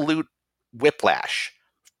absolute whiplash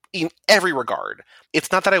in every regard. It's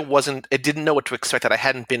not that I didn't know what to expect, that I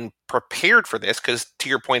hadn't been prepared for this, because to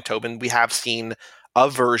your point, Tobin, we have seen a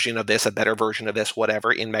version of this, a better version of this,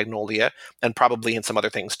 whatever, in Magnolia, and probably in some other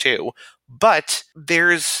things too. But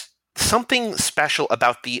there's something special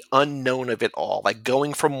about the unknown of it all, like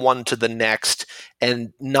going from one to the next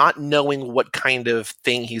and not knowing what kind of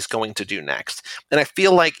thing he's going to do next. And I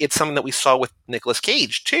feel like it's something that we saw with Nicolas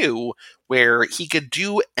Cage too, where he could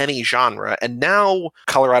do any genre. And now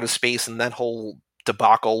Color Out of Space and that whole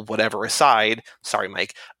debacle, whatever aside, sorry,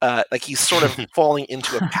 Mike, like he's sort of falling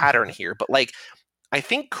into a pattern here. But like, I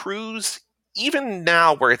think Cruise, even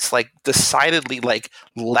now where it's like decidedly like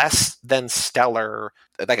less than stellar,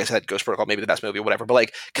 like I said, Ghost Protocol, maybe the best movie or whatever, but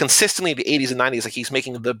like consistently in the 80s and 90s, like he's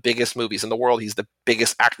making the biggest movies in the world. He's the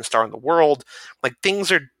biggest action star in the world. Like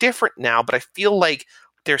things are different now, but I feel like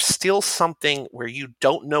there's still something where you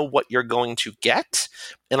don't know what you're going to get.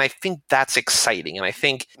 And I think that's exciting. And I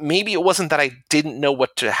think maybe it wasn't that I didn't know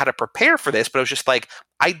how to prepare for this, but it was just like,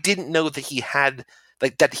 I didn't know that he had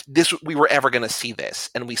like that we were ever going to see this,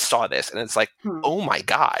 and we saw this, and it's like, oh my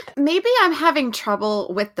God. Maybe I'm having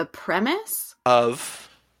trouble with the premise of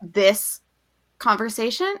this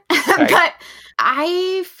conversation, okay. But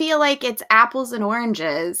I feel like it's apples and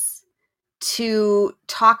oranges to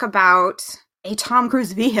talk about a Tom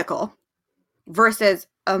Cruise vehicle versus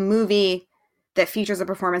a movie that features a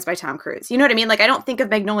performance by Tom Cruise. You know what I mean? Like, I don't think of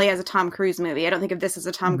Magnolia as a Tom Cruise movie. I don't think of this as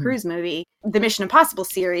a Tom Cruise movie. The Mission Impossible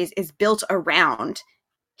series is built around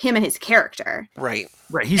him and his character. Right.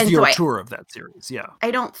 He's the auteur of that series. Yeah.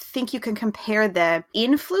 I don't think you can compare the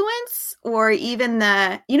influence or even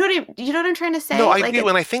the, you know what I'm trying to say? No, I do.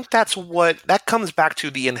 And I think that comes back to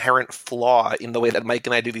the inherent flaw in the way that Mike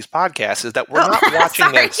and I do these podcasts, is that we're not watching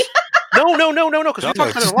it. No, because we talk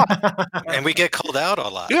about it a lot. And we get called out a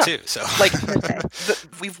lot, too. So, like,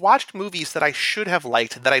 we've watched movies that I should have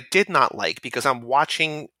liked that I did not like because I'm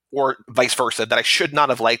watching, or vice versa, that I should not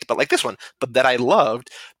have liked, but like this one, but that I loved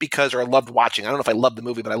or loved watching. I don't know if I loved the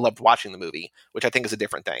movie, but I loved watching the movie, which I think is a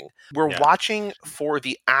different thing. We're watching for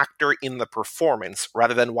the actor in the performance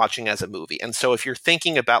rather than watching as a movie. And so if you're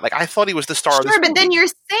thinking about, like, I thought he was the star of this movie. But then you're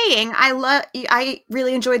saying, I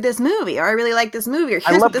really enjoyed this movie, or I really like this movie, or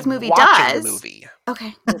here's what this movie does. The movie.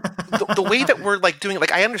 Okay. The way that we're like doing,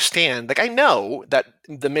 like I understand, like I know that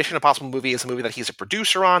the Mission Impossible movie is a movie that he's a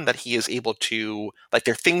producer on, that he is able to, like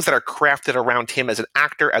there are things that are crafted around him as an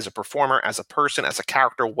actor, as a performer, as a person, as a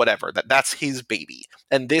character, whatever, that's his baby.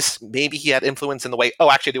 And this, maybe he had influence in the way,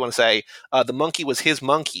 actually I do want to say, the monkey was his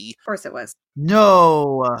monkey. Of course it was.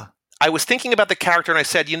 No. I was thinking about the character and I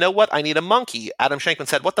said, you know what? I need a monkey. Adam Shankman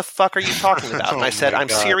said, what the fuck are you talking about? And I said, I'm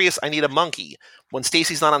serious. I need a monkey. When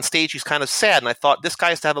Stacy's not on stage, he's kind of sad. And I thought, this guy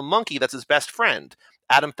has to have a monkey that's his best friend.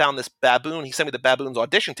 Adam found this baboon. He sent me the baboon's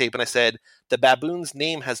audition tape. And I said, the baboon's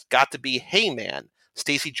name has got to be Heyman.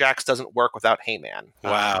 Stacey Jacks doesn't work without Heyman.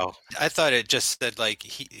 Wow. I thought it just said, like,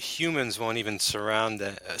 humans won't even surround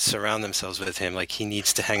themselves with him. Like, he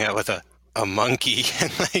needs to hang out with a monkey, and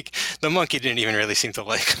like the monkey didn't even really seem to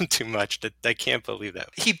like him too much. I can't believe that.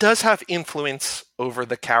 He does have influence over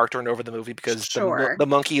the character and over the movie because the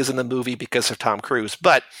monkey is in the movie because of Tom Cruise,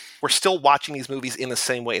 but we're still watching these movies in the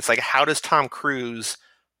same way. It's like, how does Tom Cruise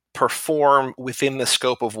perform within the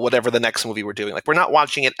scope of whatever the next movie we're doing? Like, we're not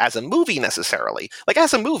watching it as a movie necessarily. Like,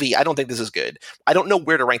 as a movie, I don't think this is good. I don't know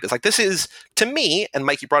where to rank this. Like, this is, to me, and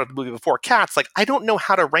Mike, you brought up the movie before, Cats, like, I don't know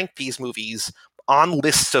how to rank these movies on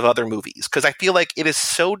lists of other movies, because I feel like it is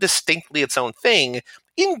so distinctly its own thing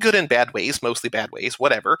in good and bad ways, mostly bad ways,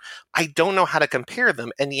 whatever. I don't know how to compare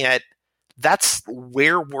them, and yet that's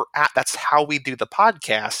where we're at. That's how we do the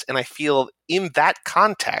podcast, and I feel in that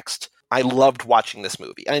context, I loved watching this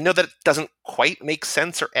movie. And I know that it doesn't quite make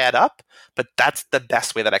sense or add up, but that's the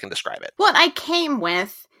best way that I can describe it. Well, I came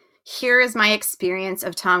with, here is my experience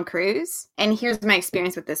of Tom Cruise, and here's my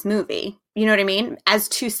experience with this movie. You know what I mean? As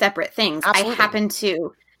two separate things. Absolutely. I happen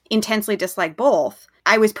to intensely dislike both.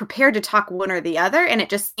 I was prepared to talk one or the other, and it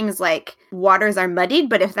just seems like waters are muddied,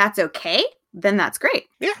 but if that's okay, then that's great.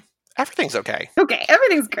 Yeah. Everything's okay. Okay,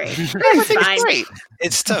 everything's great. Everything's great.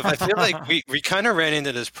 It's tough. I feel like we kind of ran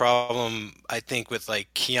into this problem, I think, with like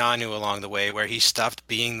Keanu along the way, where he stopped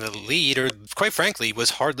being the lead, or quite frankly,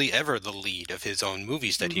 was hardly ever the lead of his own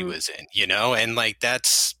movies that he was in, you know? And like,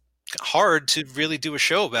 that's hard to really do a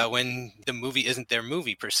show about when the movie isn't their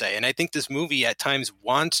movie per se. And I think this movie at times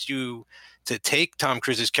wants you to take Tom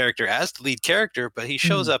Cruise's character as the lead character, but he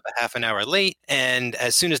shows up a half an hour late. And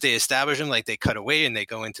as soon as they establish him, like they cut away and they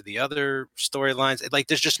go into the other storylines. Like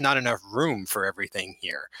there's just not enough room for everything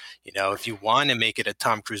here. You know, if you want to make it a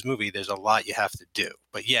Tom Cruise movie, there's a lot you have to do.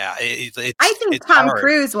 But yeah, I think Tom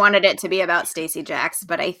Cruise wanted it to be about Stacey Jacks,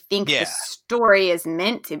 but I think the story is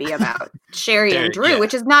meant to be about Sherry and Drew,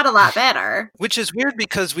 which is not a lot better. Which is weird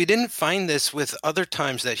because we didn't find this with other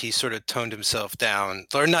times that he sort of toned himself down,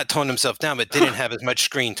 or not toned himself down, but didn't have as much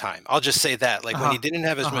screen time. I'll just say that. Like when he didn't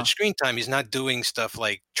have as much screen time, he's not doing stuff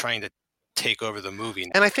like trying to take over the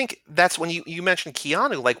movie. And I think that's when you mentioned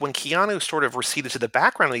Keanu, like when Keanu sort of receded to the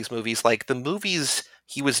background of these movies, like the movies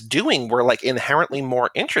he was doing were like inherently more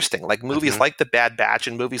interesting, like movies like The Bad Batch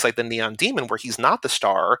and movies like The Neon Demon, where he's not the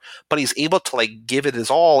star, but he's able to like give it his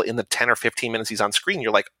all in the 10 or 15 minutes he's on screen.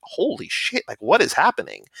 You're like, holy shit, like what is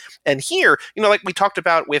happening? And here, you know, like we talked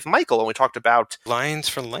about with Michael, and we talked about Lions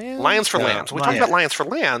for Lambs. We talked about Lions for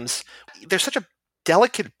Lambs. There's such a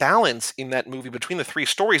delicate balance in that movie between the three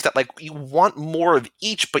stories that like you want more of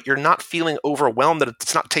each, but you're not feeling overwhelmed that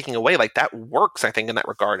it's not taking away. Like that works, I think, in that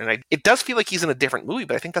regard. And it does feel like he's in a different movie,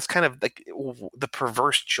 but I think that's kind of like the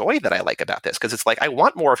perverse joy that I like about this, because it's like I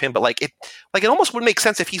want more of him, but like it almost would make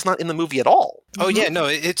sense if he's not in the movie at all. Oh yeah, no,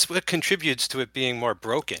 it's what contributes to it being more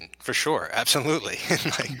broken, for sure, absolutely.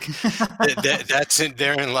 Like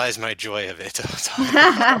therein lies my joy of it.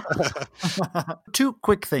 Two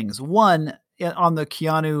quick things. One, on the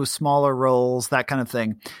Keanu smaller roles, that kind of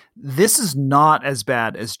thing. This is not as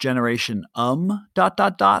bad as Generation Oh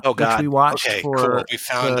God. which we watched for. Cool. We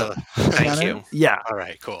found Thank you. Yeah. All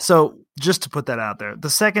right, cool. So just to put that out there.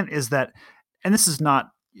 The second is that, and this is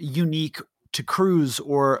not unique to Cruise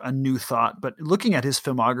or a new thought, but looking at his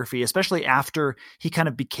filmography, especially after he kind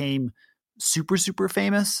of became super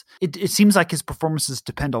famous, it seems like his performances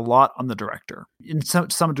depend a lot on the director, in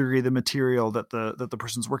some degree the material that the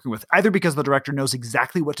person's working with, either because the director knows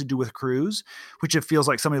exactly what to do with Cruise, which it feels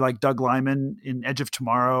like somebody like Doug Liman in Edge of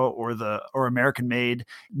Tomorrow or American Made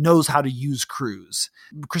knows how to use Cruise.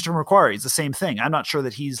 Christopher McQuarrie is the same thing. I'm not sure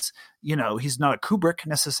that he's not a Kubrick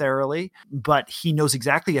necessarily, but he knows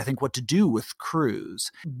exactly, I think, what to do with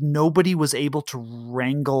Cruise. Nobody was able to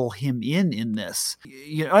wrangle him in this.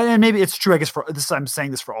 You know, and maybe it's true, I guess, for this, I'm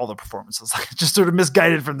saying this for all the performances, like just sort of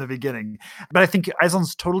misguided from the beginning. But I think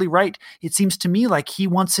Island's totally right. It seems to me like he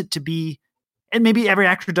wants it to be and maybe every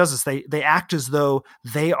actor does this. They act as though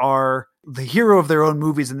they are the hero of their own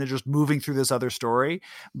movies and they're just moving through this other story.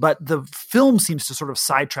 But the film seems to sort of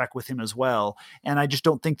sidetrack with him as well. And I just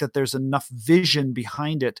don't think that there's enough vision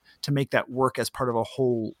behind it to make that work as part of a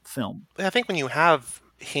whole film. But I think when you have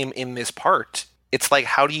him in this part, it's like,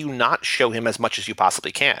 how do you not show him as much as you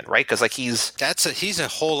possibly can, right? Because like he's a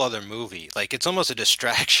whole other movie. Like it's almost a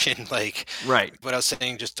distraction. Like right. What I was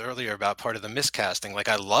saying just earlier about part of the miscasting. Like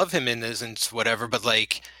I love him in this and whatever, but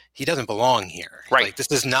like he doesn't belong here. Right. Like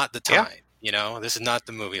this is not the time. Yeah. You know, this is not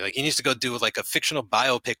the movie. Like he needs to go do like a fictional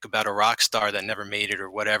biopic about a rock star that never made it or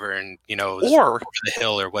whatever, and or over the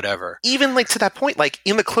hill or whatever. Even like to that point, like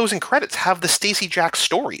in the closing credits, have the Stacey Jack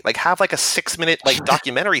story. Like have like a 6-minute like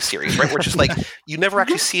documentary series, right? Where it's just like you never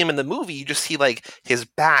actually see him in the movie. You just see like his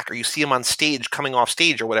back, or you see him on stage coming off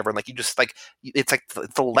stage or whatever. And like you just like it's like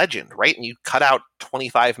the legend, right? And you cut out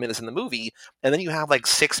 25 minutes in the movie, and then you have like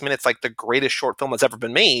 6 minutes, like the greatest short film that's ever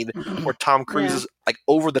been made, where Tom Cruise is like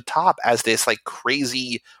over the top as this like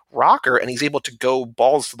crazy rocker, and he's able to go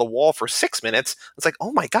balls to the wall for 6 minutes. It's like,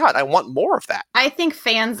 oh my God, I want more of that. I think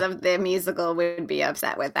fans of the musical would be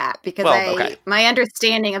upset with that because okay. My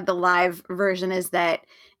understanding of the live version is that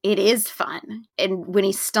it is fun. And when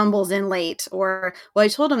he stumbles in late, or, well, I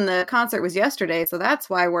told him the concert was yesterday, so that's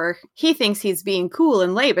why he thinks he's being cool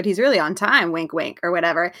and late, but he's really on time, wink, wink, or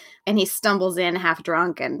whatever. And he stumbles in half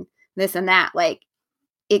drunk and this and that. Like,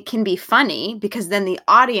 it can be funny because then the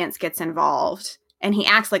audience gets involved and he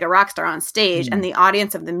acts like a rock star on stage, and the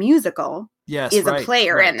audience of the musical is a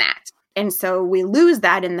player in that. And so we lose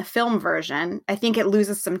that in the film version. I think it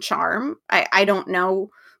loses some charm. I don't know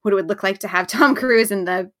what it would look like to have Tom Cruise in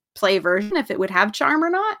the play version, if it would have charm or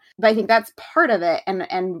not. But I think that's part of it,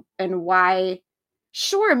 and why,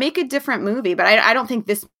 sure, make a different movie. But I don't think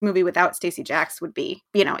this movie without Stacey Jax would be,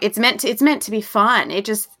 it's meant to be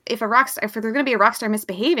if there's going to be a rock star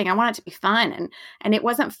misbehaving, I want it to be fun. And it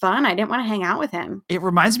wasn't fun. I didn't want to hang out with him. It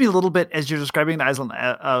reminds me a little bit, as you're describing the Island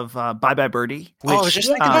of Bye Bye Birdie. Which, just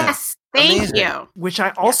like yes. Thank you. Which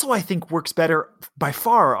I think works better by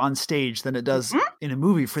far on stage than it does in a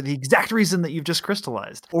movie, for the exact reason that you've just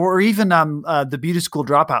crystallized. Or even the beauty school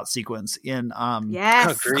dropout sequence in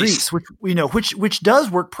Grease, which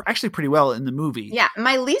does work actually pretty well in the movie. Yeah,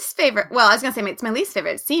 my least favorite. Well, I was gonna say it's my least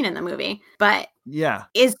favorite scene in the movie, but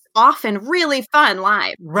is often really fun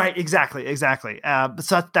live. Right, exactly.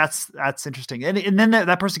 So that's interesting, and then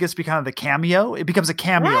that person gets to be kind of the cameo. It becomes a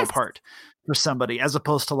cameo part for somebody, as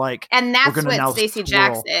opposed to like, and that's what Stacey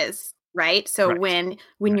Jax is, right? So when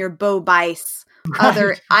you're Bo Bice,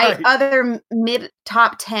 other mid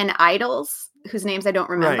top 10 idols whose names I don't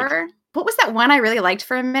remember. Right. What was that one I really liked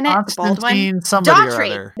for a minute? Constantine,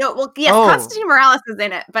 Daughtry. No, well, yes, Constantine Morales is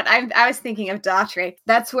in it, but I was thinking of Daughtry.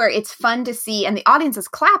 That's where it's fun to see, and the audience is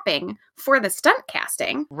clapping for the stunt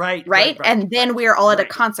casting, right? And then we're all at a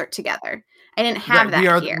concert together. I didn't have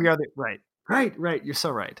that here. We are right. You're so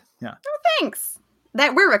right. Yeah. Oh, thanks.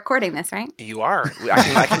 That we're recording this, right? You are.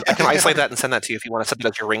 I can isolate that and send that to you if you want to set it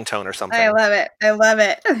as your ringtone or something. I love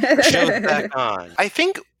it. Show it back on. I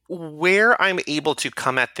think where I'm able to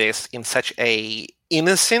come at this in such a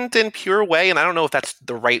innocent and pure way, and I don't know if that's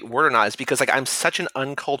the right word or not, is because like I'm such an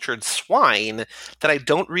uncultured swine that I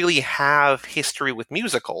don't really have history with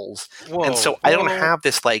musicals. And so I don't have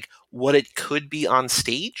this like what it could be on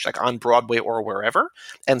stage, like on Broadway or wherever.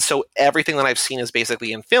 And so everything that I've seen is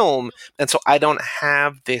basically in film. And so I don't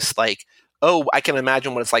have this like, oh, I can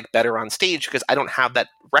imagine what it's like better on stage, because I don't have that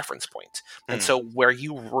reference point. And so where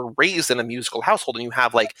you were raised in a musical household and you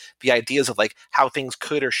have like the ideas of like how things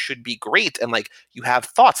could or should be great, and like you have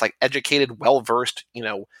thoughts, like educated, well-versed,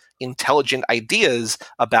 intelligent ideas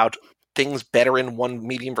about things better in one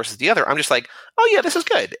medium versus the other, I'm just like, oh yeah, this is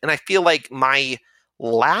good. And I feel like my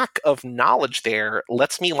lack of knowledge there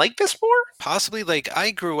lets me like this more. Possibly, like I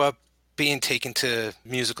grew up being taken to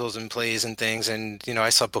musicals and plays and things, and I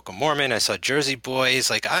saw Book of Mormon, I saw Jersey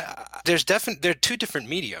Boys. Like there are two different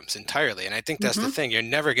mediums entirely, and I think that's the thing. You're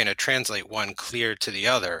never going to translate one clear to the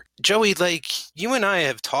other. Joey, like you and I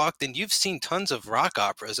have talked, and you've seen tons of rock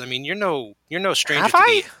operas. I mean, you're no stranger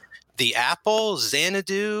to the Apple,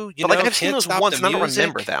 Xanadu. But like I've seen those once, and I don't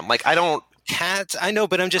remember them. Like I don't. Cats, I know,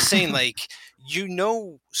 but I'm just saying, like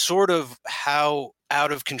sort of how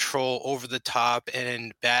out of control, over the top,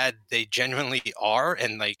 and bad they genuinely are,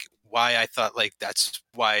 and like why I thought like that's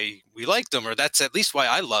why we like them, or that's at least why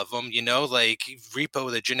I love them. You know, like Repo,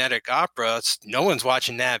 the Genetic Opera. No one's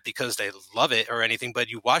watching that because they love it or anything, but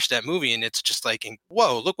you watch that movie and it's just like,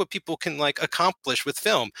 whoa, look what people can like accomplish with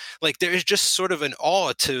film. Like there is just sort of an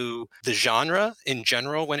awe to the genre in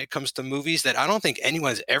general when it comes to movies that I don't think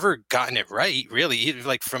anyone's ever gotten it right, really.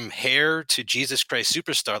 Like from Hair to Jesus Christ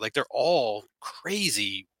Superstar, like they're all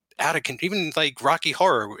crazy, out of control. Even like Rocky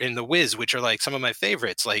Horror and The Wiz, which are like some of my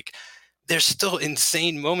favorites. Like there's still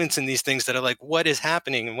insane moments in these things that are like, what is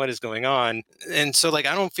happening and what is going on? And so like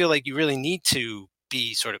I don't feel like you really need to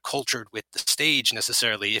be sort of cultured with the stage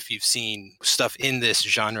necessarily if you've seen stuff in this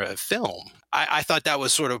genre of film. I thought that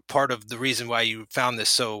was sort of part of the reason why you found this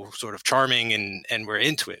so sort of charming and were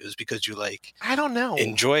into it, was because you like, I don't know,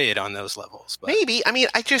 enjoy it on those levels. But. Maybe. I mean,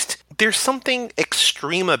 there's something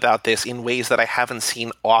extreme about this in ways that I haven't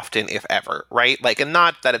seen often, if ever, right? Like, and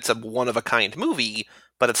not that it's a one-of-a-kind movie,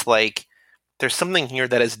 but it's like, there's something here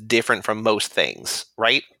that is different from most things,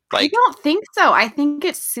 right? Like, I don't think so. I think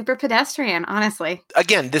it's super pedestrian, honestly.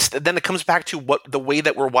 Again, then it comes back to the way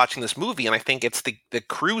that we're watching this movie, and I think it's the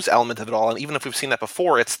cruise element of it all. And even if we've seen that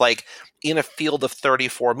before, it's like in a field of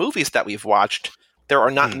 34 movies that we've watched, there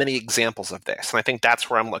are not many examples of this. And I think that's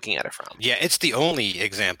where I'm looking at it from. Yeah, it's the only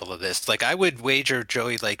example of this. Like, I would wager,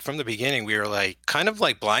 Joey, like, from the beginning, we were, like, kind of,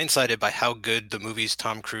 like, blindsided by how good the movies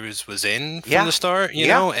Tom Cruise was in from the start, you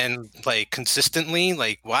know? And, like, consistently,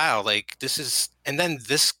 like, wow, like, this is... And then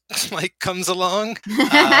this, like, comes along.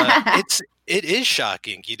 It is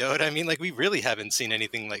shocking, you know what I mean? Like, we really haven't seen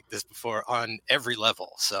anything like this before on every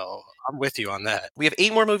level. So I'm with you on that. We have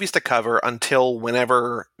 8 more movies to cover until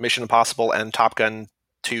whenever Mission Impossible and Top Gun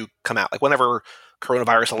 2 come out. Like, whenever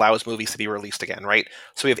coronavirus allows movies to be released again, right?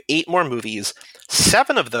 So we have 8 more movies.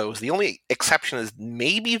 7 of those, the only exception is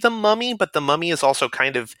maybe The Mummy, but The Mummy is also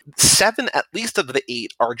kind of... 7, at least of the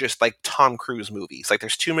 8, are just like Tom Cruise movies. Like,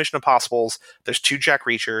 there's 2 Mission Impossibles, there's 2 Jack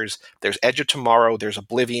Reachers, there's Edge of Tomorrow, there's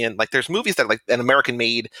Oblivion. Like, there's movies that, like, an American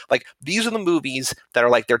Made. Like, these are the movies that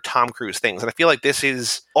are like, they're Tom Cruise things. And I feel like this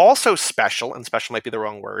is also special, and special might be the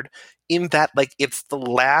wrong word, in that, like, it's the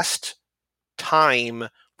last time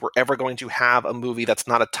we're ever going to have a movie that's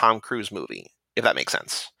not a Tom Cruise movie, if that makes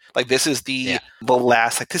sense. Like, this is the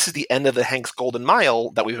last, like, this is the end of the Hanks Golden Mile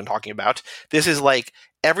that we've been talking about. This is like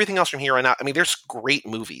everything else from here on out. I mean, there's great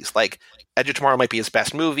movies. Like, Edge of Tomorrow might be his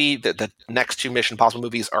best movie. The next 2 Mission Impossible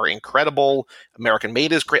movies are incredible. American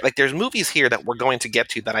Made is great. Like, there's movies here that we're going to get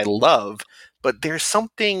to that I love, but there's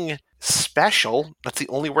something special, that's the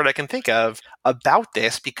only word I can think of, about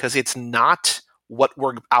this, because it's not what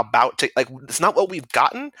we're about to, like, it's not what we've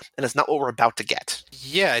gotten, and it's not what we're about to get.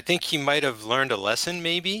 Yeah, I think he might have learned a lesson,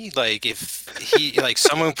 maybe. Like, if he, like,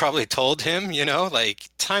 someone probably told him, you know, like,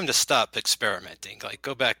 time to stop experimenting. Like,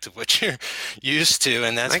 go back to what you're used to,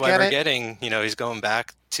 and that's why we're getting, you know, he's going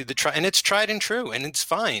back to the try, and it's tried and true, and it's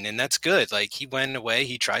fine, and that's good. Like, he went away,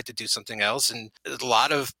 he tried to do something else, and a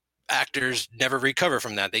lot of actors never recover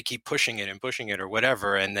from that. They keep pushing it or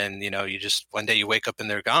whatever, and then, you know, you just one day you wake up and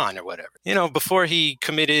they're gone or whatever. You know, before he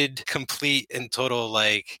committed complete and total,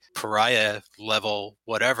 like, pariah level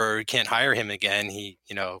whatever, you can't hire him again, he,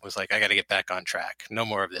 you know, was like, I got to get back on track. No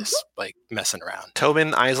more of this, like, messing around.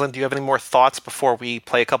 Tobin, Island, do you have any more thoughts before we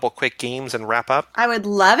play a couple quick games and wrap up? I would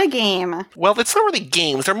love a game. Well, it's not really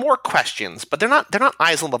games. They're more questions, but they're not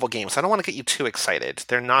Island level games. So I don't want to get you too excited.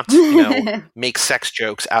 They're not, you know, make sex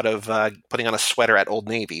jokes out of putting on a sweater at Old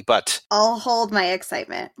Navy, but I'll hold my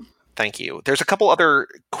excitement. Thank you. There's a couple other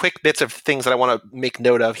quick bits of things that I want to make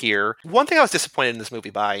note of here. One thing I was disappointed in this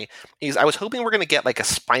movie by is I was hoping we're going to get like a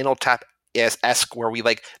Spinal Tap-esque where we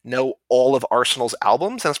like know all of Arsenal's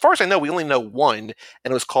albums, and as far as I know, we only know one,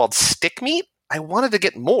 and it was called Stick Meat. I wanted to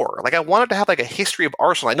get more. Like, I wanted to have like a history of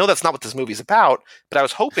Arsenal. I know that's not what this movie's about, but I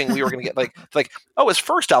was hoping we were going to get like, oh, his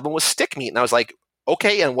first album was Stick Meat, and I was like,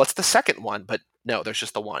 okay, and what's the second one? But no, there's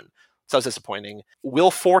just the one. So that was disappointing. Will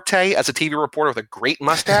Forte as a TV reporter with a great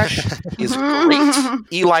mustache is great.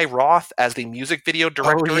 Eli Roth as the music video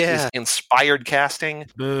director is inspired casting.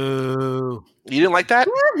 Boo. You didn't like that?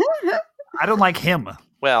 I don't like him.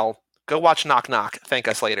 Well, go watch Knock Knock. Thank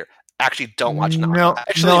us later. Actually, don't watch Knock Knock.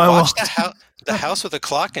 Actually, watch the House with a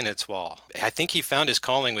Clock in Its Wall. I think he found his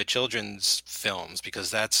calling with children's films,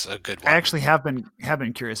 because that's a good one. I actually have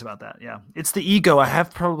been curious about that. Yeah, it's the ego. I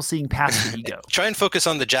have trouble seeing past the ego. Try and focus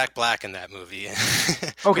on the Jack Black in that movie.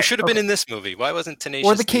 Who should have been in this movie? Why wasn't Tenacious?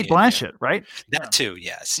 Or the Kate Blanchett, right? That too,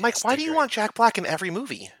 yes. Mike, why do you want Jack Black in every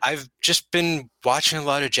movie? I've just been watching a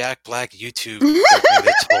lot of Jack Black YouTube during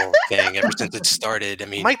this whole thing ever since it started. I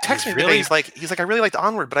mean, Mike texted me today. He's like, I really liked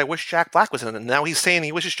Onward, but I wish Jack Black was in it. And now he's saying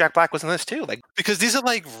he wishes Jack Black was in this too. Like, because these are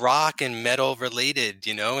like rock and metal related,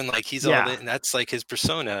 you know, and like he's all and that's like his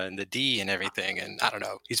persona and the D and everything. And I don't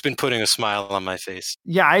know, he's been putting a smile on my face.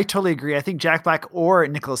 Yeah, I totally agree. I think Jack Black or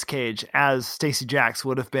Nicolas Cage as Stacey Jacks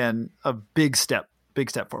would have been a big step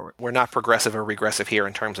forward. We're not progressive or regressive here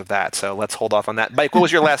in terms of that, so let's hold off on that. Mike, what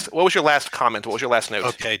was your last comment? What was your last note?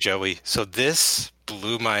 Okay, Joey. So this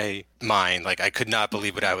blew my mind. Like, I could not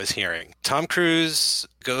believe what I was hearing. Tom Cruise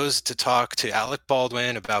goes to talk to Alec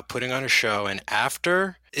Baldwin about putting on a show, and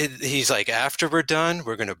he's like, after we're done,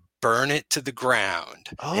 we're going to burn it to the ground.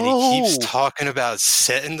 Oh. And he keeps talking about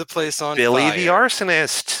setting the place on Billy fire. the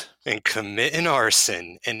arsonist. And committing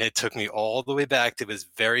arson. And it took me all the way back to his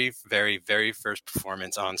very, very, very first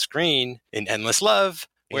performance on screen in Endless Love,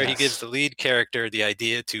 where he gives the lead character the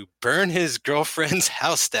idea to burn his girlfriend's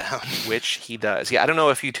house down. Which he does. Yeah, I don't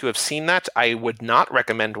know if you two have seen that. I would not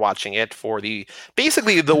recommend watching it for the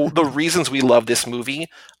reasons we love this movie.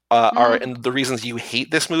 And the reasons you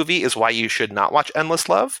hate this movie is why you should not watch Endless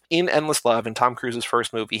Love. In Endless Love, in Tom Cruise's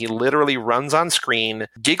first movie, he literally runs on screen,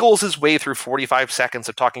 giggles his way through 45 seconds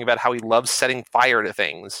of talking about how he loves setting fire to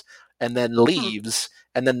things, and then leaves,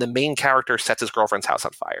 and then the main character sets his girlfriend's house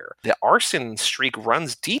on fire. The arson streak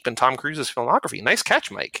runs deep in Tom Cruise's filmography. Nice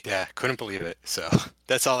catch, Mike. Yeah, couldn't believe it. So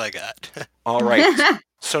that's all I got. All right.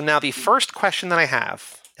 So now the first question that I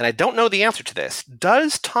have, and I don't know the answer to this,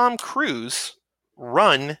 does Tom Cruise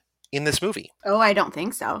run in this movie? Oh, I don't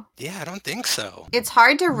think so. Yeah, I don't think so. It's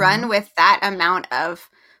hard to run with that amount of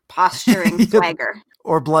posturing swagger.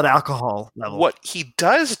 Or blood alcohol level. What he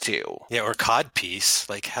does do... Yeah, or codpiece.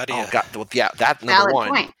 Like, how do you... Oh, God. Well, yeah, that number Valid one.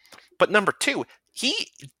 point. But number two, he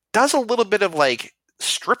does a little bit of, like,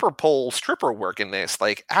 stripper work in this,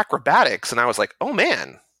 like, acrobatics, and I was like, oh,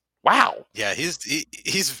 man. Wow. Yeah, he's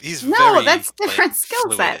No, very, that's different like, skill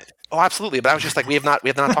fluid. set. Oh, absolutely. But I was just like, we have not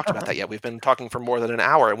talked about that yet. We've been talking for more than an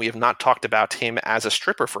hour, and we have not talked about him as a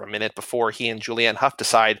stripper for a minute before he and Julianne Hough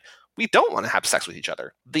decide we don't want to have sex with each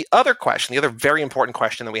other. The other very important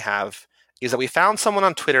question that we have is that we found someone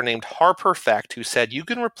on Twitter named Harperfect who said you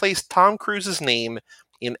can replace Tom Cruise's name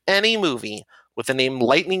in any movie with the name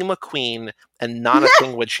Lightning McQueen and not a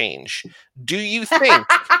thing would change. Do you think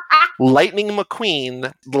Lightning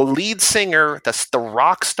McQueen, the lead singer, that's the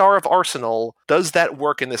rock star of Arsenal, does that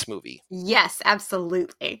work in this movie? Yes,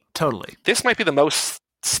 absolutely. Totally. This might be the most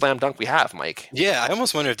slam dunk we have, Mike. Yeah, I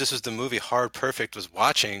almost wonder if this was the movie Hard Perfect was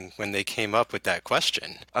watching when they came up with that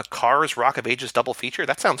question. A Cars Rock of Ages double feature?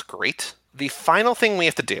 That sounds great. The final thing we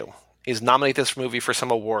have to do is nominate this movie for some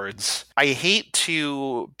awards. I hate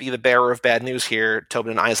to be the bearer of bad news here, Tobin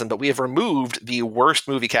and Eisen, but we have removed the worst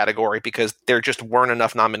movie category because there just weren't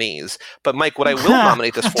enough nominees. But Mike, what I will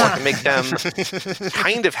nominate this for to make them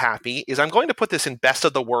kind of happy is I'm going to put this in best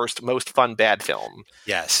of the worst, most fun bad film.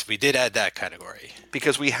 Yes, we did add that category.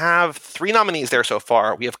 Because we have 3 nominees there so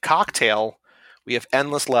far. We have Cocktail, we have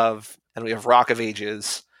Endless Love, and we have Rock of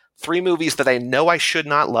Ages. 3 movies that I know I should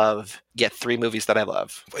not love, yet 3 movies that I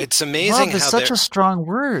love. It's amazing love is such a strong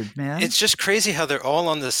word, man. It's just crazy how they're all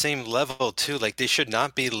on the same level, too. Like, they should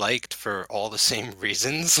not be liked for all the same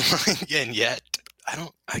reasons. And yet,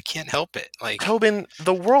 I can't help it. Like, Tobin,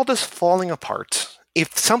 the world is falling apart.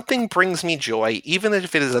 If something brings me joy, even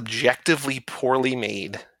if it is objectively poorly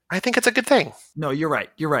made, I think it's a good thing. No, you're right.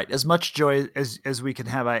 You're right. As much joy as we can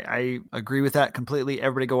have. I agree with that completely.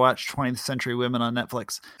 Everybody go watch 20th Century Women on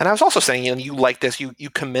Netflix. And I was also saying, you like this, you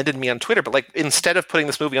commended me on Twitter, but like instead of putting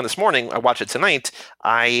this movie on this morning, I watched it tonight,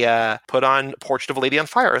 I put on Portrait of a Lady on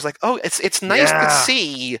Fire. I was like, oh, it's nice to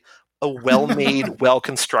see a well-made,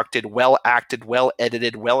 well-constructed, well-acted,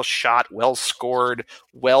 well-edited, well-shot, well-scored,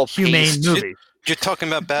 well-paced. Humane movie. You're talking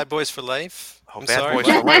about Bad Boys for Life? Oh, I'm Bad sorry. Boys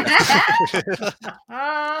for Life.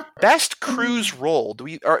 Best cruise role.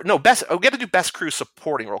 We got to do best cruise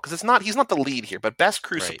supporting role because he's not the lead here, but best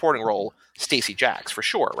cruise supporting role, Stacey Jacks for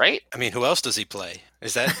sure, right? I mean, who else does he play?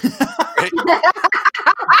 Is that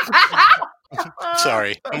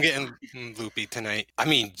Sorry, I'm getting loopy tonight. I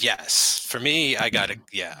mean, yes. For me, I got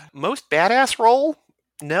Most badass role?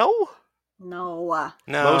 No.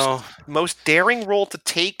 No. Most daring role to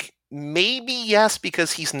take? Maybe yes,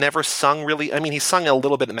 because he's never sung really. I mean, he's sung a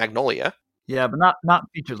little bit in Magnolia. Yeah, but not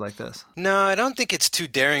featured like this. No, I don't think it's too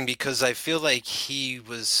daring because I feel like he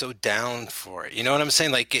was so down for it. You know what I'm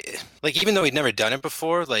saying? Like even though he'd never done it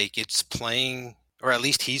before, like it's playing or at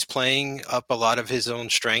least he's playing up a lot of his own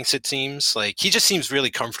strengths, it seems. Like, he just seems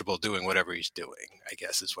really comfortable doing whatever he's doing, I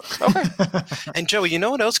guess is what I'm saying. And Joey, you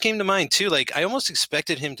know what else came to mind too? Like, I almost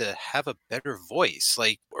expected him to have a better voice.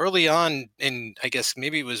 Like, early on, and I guess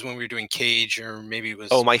maybe it was when we were doing Cage, or maybe it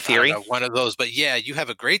was My Theory, one of those. But yeah, you have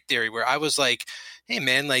a great theory where I was like, hey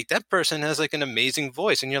man, like that person has like an amazing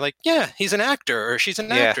voice, and you're like, yeah, he's an actor or she's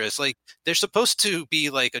an actress. Like, they're supposed to be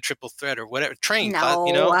like a triple threat or whatever, trained,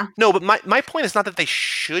 you know? No, but my point is not that they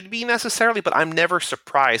should be necessarily, but I'm never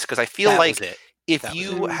surprised, because I feel if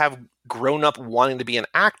you have grown up wanting to be an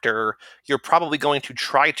actor, you're probably going to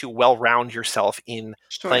try to well-round yourself in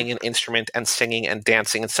playing an instrument and singing and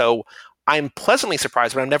dancing. And so I'm pleasantly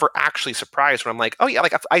surprised, but I'm never actually surprised when I'm like, oh yeah,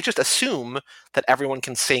 like I just assume that everyone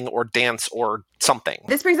can sing or dance or something.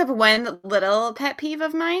 This brings up one little pet peeve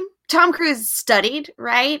of mine. Tom Cruise studied,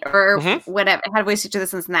 right? Or whatever, had voice teacher,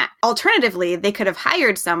 this and that. Alternatively, they could have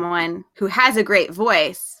hired someone who has a great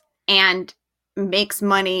voice and makes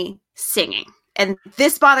money singing. And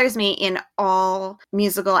this bothers me in all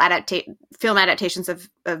musical film adaptations of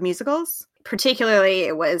musicals. Particularly,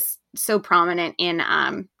 it was so prominent in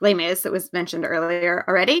Les Mis that was mentioned earlier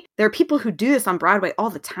already. There are people who do this on Broadway all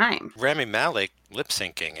the time. Rami Malek lip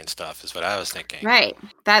syncing and stuff is what I was thinking. Right.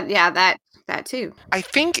 That too. I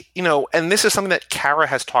think, and this is something that Kara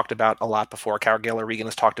has talked about a lot before. Kara Gaylor Regan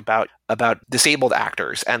has talked about disabled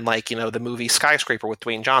actors, and the movie Skyscraper with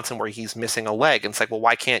Dwayne Johnson where he's missing a leg. And it's like, well,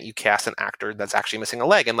 why can't you cast an actor that's actually missing a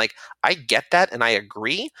leg? And I get that and I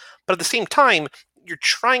agree, but at the same time, you're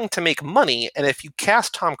trying to make money, and if you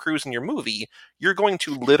cast Tom Cruise in your movie, you're going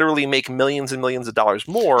to literally make millions and millions of dollars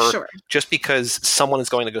more just because someone is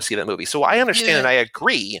going to go see that movie. So I understand and I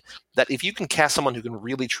agree that if you can cast someone who can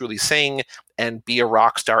really truly sing and be a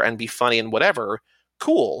rock star and be funny and whatever,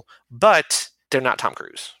 cool, but they're not Tom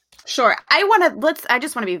Cruise. Sure. I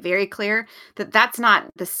just want to be very clear that that's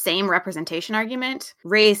not the same representation argument,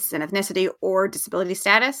 race and ethnicity or disability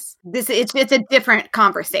status. It's a different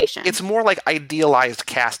conversation. It's more like idealized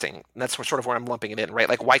casting. That's sort of where I'm lumping it in, right?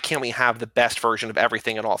 Like, why can't we have the best version of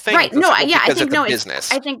everything in all things? Right. No, I think no,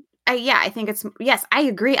 business. I think it's, yes, I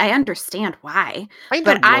agree. I understand why.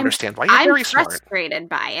 Understand why. You're very smart. I'm frustrated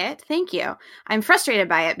by it. Thank you. I'm frustrated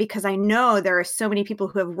by it because I know there are so many people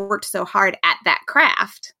who have worked so hard at that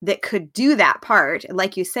craft that could do that part,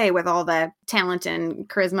 like you say, with all the talent and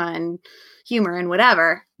charisma and humor and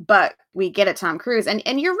whatever. But we get it, Tom Cruise.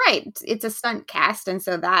 And you're right. It's a stunt cast. And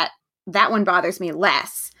so that one bothers me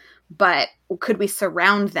less. But could we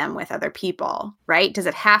surround them with other people, right? Does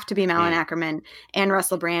it have to be Malin Ackerman and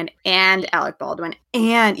Russell Brand and Alec Baldwin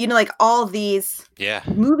and, all these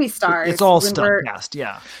movie stars? It's all stunt cast,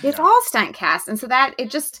 It's all stunt cast. And so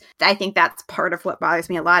I think that's part of what bothers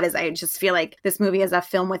me a lot is I just feel like this movie is a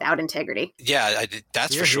film without integrity. Yeah,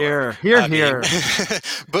 that's for sure. Here.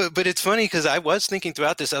 But it's funny because I was thinking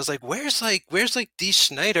throughout this, I was like, where's Dee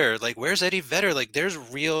Snider? Like, where's Eddie Vedder? Like, there's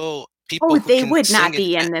real people they would not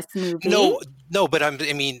be in this movie. No, but I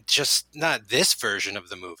mean, just not this version of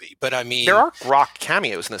the movie. But I mean, there are rock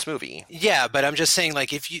cameos in this movie. Yeah, but I'm just saying,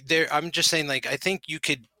 like, I think you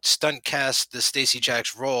could stunt cast the Stacey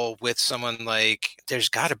Jacks role with someone like. There's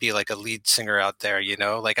got to be like a lead singer out there,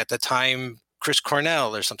 like at the time. Chris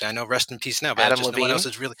Cornell or something. I know, rest in peace now, but Adam just Levine. No one else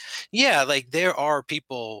is really. Yeah, like there are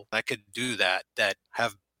people that could do that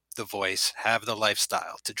have the voice, have the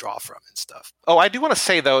lifestyle to draw from and stuff. Oh, I do want to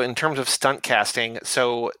say, though, in terms of stunt casting,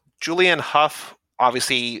 so Julianne Hough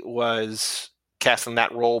obviously was cast in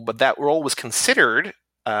that role, but that role was considered,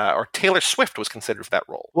 or Taylor Swift was considered for that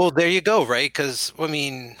role. Well, there you go, right? Because, I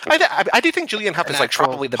mean... I do think Julianne Hough is like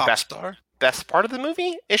probably the best part of the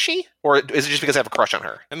movie. Is she? Or is it just because I have a crush on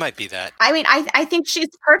her? It might be that. I mean, I think she's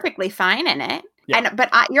perfectly fine in it. Yeah. But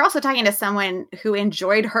you're also talking to someone who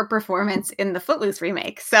enjoyed her performance in the Footloose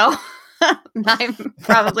remake, so I'm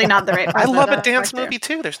probably not the right person. I love a dance movie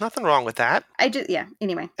too. There's nothing wrong with that.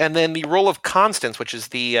 Anyway. And then the role of Constance, which is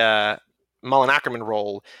the Malin Ackerman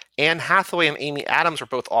role, Anne Hathaway and Amy Adams were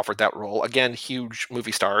both offered that role. Again, huge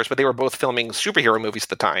movie stars, but they were both filming superhero movies at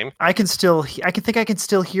the time. I can still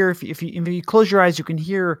hear if you close your eyes, you can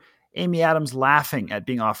hear Amy Adams laughing at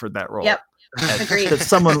being offered that role. Yep. Agreed. That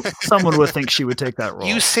someone would think she would take that role.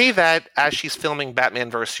 You say that as she's filming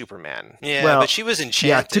Batman vs Superman. Yeah, well, but she was enchanted.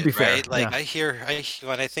 Yeah, to be fair, right? Like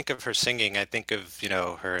when I think of her singing, I think of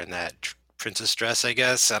her in that princess dress. I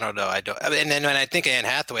guess I don't know. And then when I think of Anne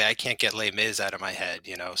Hathaway, I can't get Les Mis out of my head.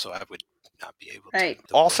 So I would not be able to. Right.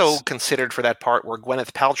 Also considered for that part were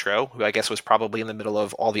Gwyneth Paltrow, who I guess was probably in the middle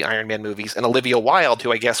of all the Iron Man movies, and Olivia Wilde,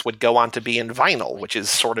 who I guess would go on to be in Vinyl, which is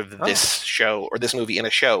sort of this show or this movie in a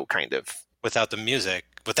show kind of. without the music,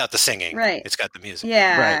 without the singing. Right. It's got the music.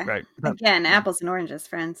 Yeah. Right. Again, apples and oranges,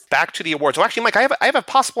 friends. Back to the awards. Well, actually, Mike, I have a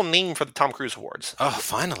possible name for the Tom Cruise Awards. Oh,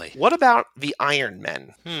 finally. What about the Iron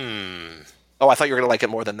Men? Oh, I thought you were going to like it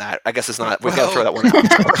more than that. I guess it's not. We're going to throw that one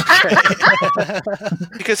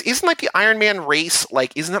out. Because isn't like the Iron Man race,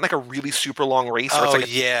 like, isn't that like a really super long race? Oh, it's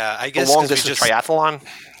like yeah. I a guess long distance triathlon?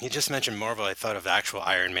 You just mentioned Marvel. I thought of actual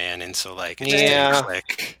Iron Man, and so like, it just Yeah. didn't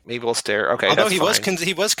click. Maybe we'll stare. Okay, Although that's fine.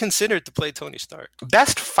 he was considered to play Tony Stark.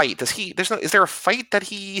 Best fight. Is there a fight that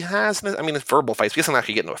he has? I mean, it's verbal fights. He doesn't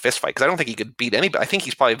actually get into a fist fight because I don't think he could beat anybody. I think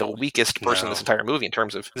he's probably the weakest person in this entire movie in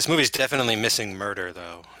terms of. This movie's definitely missing murder,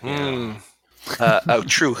 though. Yeah. Oh,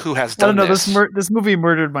 true. Who has I don't done know. this? This movie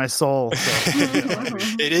murdered my soul. So.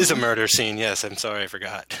 It is a murder scene. Yes, I'm sorry, I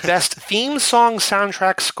forgot. Best theme song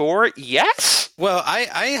soundtrack score? Yes. Well,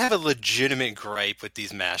 I have a legitimate gripe with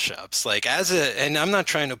these mashups. Like, and I'm not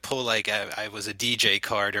trying to pull like I was a DJ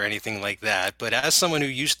card or anything like that, but as someone who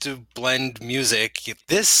used to blend music,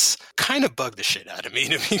 this kind of bugged the shit out of me,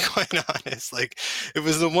 to be quite honest. Like, it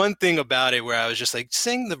was the one thing about it where I was just like,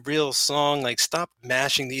 sing the real song, like, stop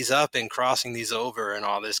mashing these up and crossing these over and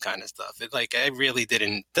all this kind of stuff. It, like, I really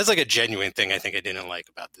didn't. That's like a genuine thing I think I didn't like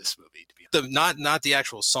about this movie. Not the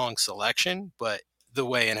actual song selection, but the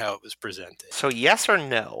way and how it was presented. So yes or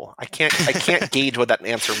no? I can't gauge what that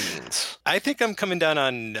answer means. I think I'm coming down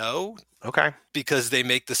on no. Okay. Because they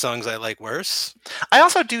make the songs I like worse. I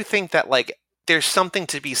also do think that like there's something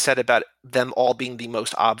to be said about them all being the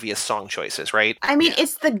most obvious song choices, right? I mean,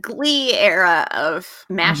 it's the Glee era of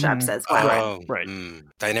mashups as well. Oh, right.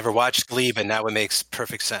 I never watched Glee, but now it makes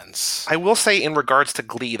perfect sense. I will say in regards to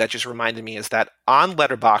Glee, that just reminded me is that on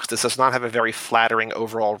Letterboxd, this does not have a very flattering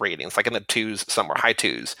overall rating. It's like in the twos somewhere, high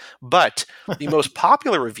twos. But the most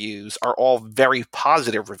popular reviews are all very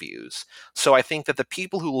positive reviews. So I think that the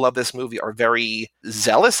people who love this movie are very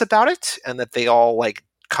zealous about it and that they all like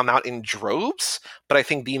come out in droves, but I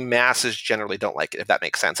think the masses generally don't like it, if that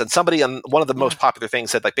makes sense. And somebody on one of the most popular things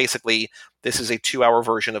said, like, basically, this is a 2-hour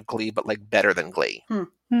version of Glee, but like better than Glee.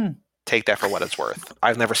 Take that for what it's worth.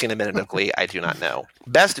 I've never seen a minute of Glee. I do not know.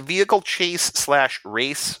 Best vehicle chase /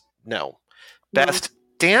 race? No. Best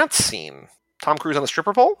dance scene? Tom Cruise on the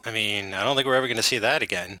stripper pole? I mean, I don't think we're ever going to see that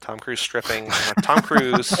again. Tom Cruise stripping. Tom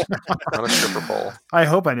Cruise on a stripper pole. I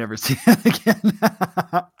hope I never see it again.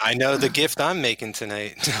 I know the gift I'm making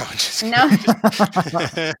tonight. No, just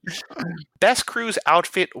kidding. Best Cruise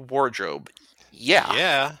outfit wardrobe.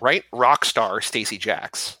 Yeah. Right? Rockstar Stacey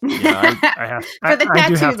Jacks. Yeah, I have. For the I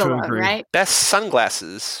do have tattoos to alone, agree. right? Best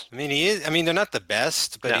sunglasses. I mean, they're not the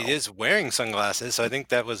best, but No. he is wearing sunglasses, so I think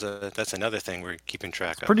that's another thing we're keeping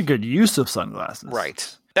track of. Pretty good use of sunglasses.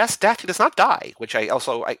 Right. Best Daphne does not die, which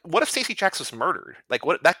what if Stacey Jacks was murdered? Like,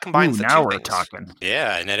 what that combines the now two we're things. talking.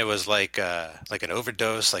 Yeah, and then it was like an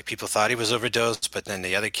overdose. Like, people thought he was overdosed, but then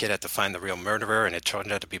the other kid had to find the real murderer, and it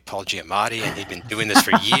turned out to be Paul Giamatti, and he'd been doing this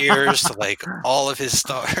for years to like all of his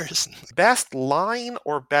stars. Best line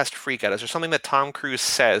or best freakout? Is there something that Tom Cruise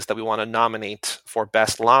says that we want to nominate for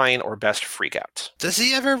best line or best freakout? Does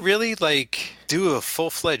he ever really like do a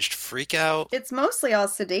full-fledged freakout? It's mostly all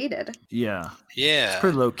sedated. Yeah. Yeah. It's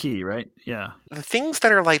pretty low key, right? Yeah. The things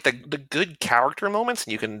that are like the good character moments,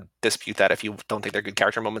 and you can dispute that if you don't think they're good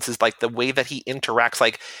character moments, is like the way that he interacts,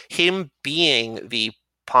 like him being the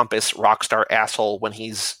pompous rock star asshole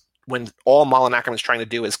when all Malin Ackerman's trying to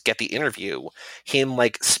do is get the interview, him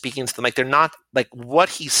like speaking to them, like they're not like what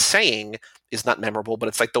he's saying is not memorable, but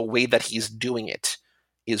it's like the way that he's doing it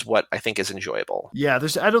is what I think is enjoyable. Yeah,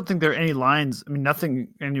 I don't think there are any lines. I mean, nothing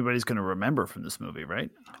anybody's going to remember from this movie,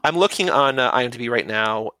 right? I'm looking on IMDb right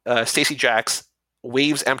now. Stacey Jacks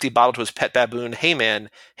waves empty bottle to his pet baboon. Hey man,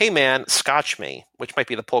 scotch me, which might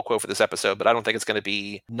be the pull quote for this episode, but I don't think it's going to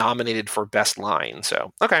be nominated for best line.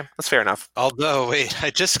 So, okay, that's fair enough. Although, wait,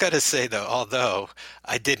 I just got to say though,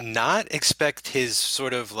 I did not expect his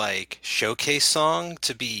sort of like showcase song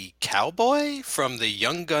to be Cowboy from the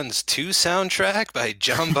Young Guns 2 soundtrack by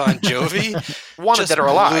John Bon Jovi. Wanted Dead or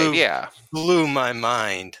Alive, yeah. Blew my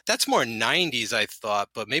mind. That's more 90s, I thought,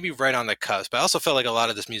 but maybe right on the cusp. I also felt like a lot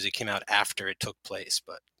of this music came out after it took place,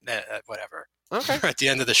 but whatever. Okay. We're at the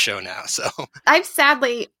end of the show now, so. I've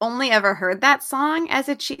sadly only ever heard that song as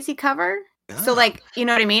a cheesy cover. So like, you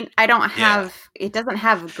know what I mean? I don't have, it doesn't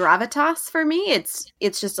have gravitas for me.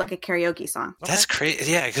 It's just like a karaoke song. That's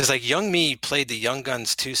crazy. Yeah, because like Young Me played the Young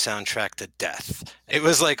Guns 2 soundtrack to death. It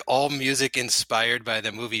was like all music inspired by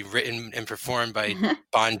the movie, written and performed by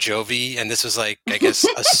Bon Jovi. And this was like, I guess,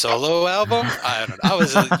 a solo album. I don't know. I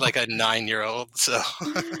was like a 9-year-old, so.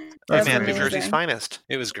 That's man, New Jersey's finest.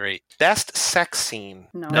 It was great. Best sex scene.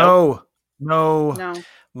 No.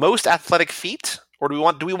 Most athletic feat Or do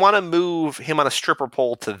we want to move him on a stripper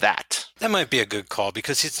pole to that? That might be a good call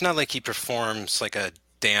because it's not like he performs like a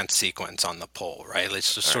dance sequence on the pole, right?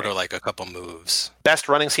 It's just sort of like a couple moves. Best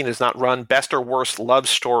running scene is not run. Best or worst love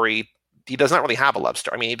story. He does not really have a love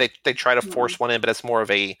story. I mean, they try to force one in, but it's more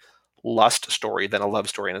of a lust story than a love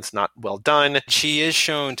story, and it's not well done. She is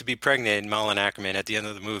shown to be pregnant, Malin Ackerman, at the end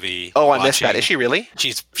of the movie. Oh, I missed that. Is she really?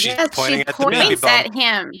 She's Yes, pointing she at the baby points bump. at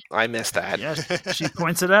him. I missed that. Yes, she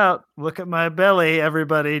points it out. Look at my belly,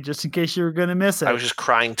 everybody, just in case you were going to miss it. I was just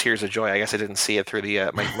crying tears of joy. I guess I didn't see it through the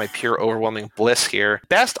my pure overwhelming bliss here.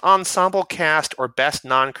 Best ensemble cast or best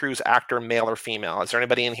non-cruise actor, male or female? Is there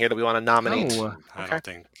anybody in here that we want to nominate? Oh, I don't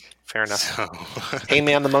think. Fair enough. So. Hey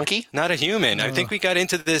Man the Monkey? Not a human. I think we got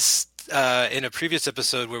into this in a previous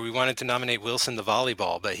episode where we wanted to nominate Wilson the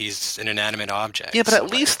volleyball, but he's an inanimate object. Yeah, but at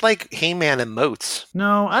least like Hey Man emotes.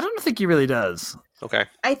 no, I don't think he really does. Okay.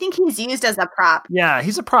 I think he's used as a prop. Yeah,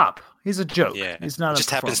 he's a prop. He's a joke. Yeah, He's not. just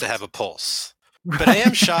a happens to performance. have a pulse. But I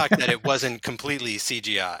am shocked that it wasn't completely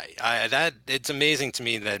CGI. It's amazing to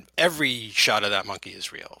me that every shot of that monkey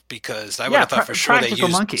is real because I would have thought for sure they practical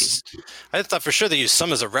used. monkey. I thought for sure they used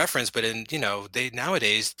some as a reference, but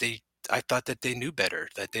nowadays I thought that they knew better.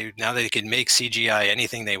 That now they could make CGI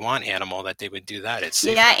anything they want animal, that they would do that. It's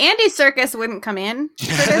safer. Yeah, Andy Serkis wouldn't come in for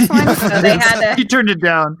this one, so they had He to. turned it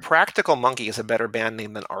down. Practical Monkey is a better band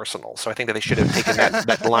name than Arsenal, so I think that they should have taken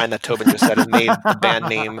that line that Tobin just said and made the band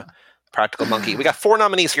name Practical Monkey. We got 4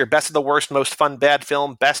 nominees here. Best of the Worst, Most Fun Bad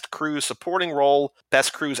Film, Best Cruise Supporting Role,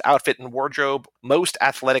 Best Cruise Outfit and Wardrobe, Most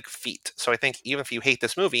Athletic Feat. So I think even if you hate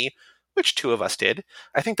this movie, which 2 of us did,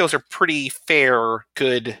 I think those are pretty fair,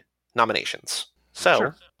 good nominations. So,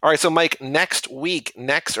 Sure. All right, so Mike, next week,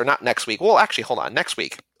 well, actually, hold on. Next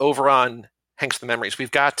week, over on Hanks the Memories,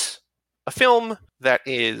 we've got a film that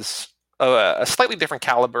is a slightly different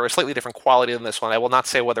caliber, a slightly different quality than this one. I will not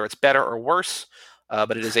say whether it's better or worse,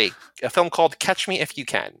 but it is a film called Catch Me If You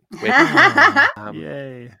Can. With,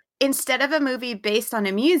 Yay. Instead of a movie based on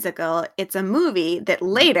a musical, it's a movie that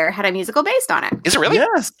later had a musical based on it. is it really?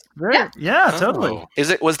 Yes. Very, yeah, totally.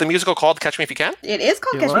 Oh. Was the musical called Catch Me If You Can? It is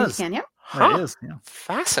called It Catch Me If was. You Can, yeah. Right, it is. Yeah.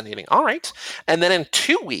 Fascinating. All right. And then in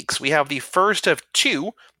 2 weeks, we have the first of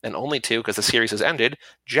 2, and only 2 because the series has ended,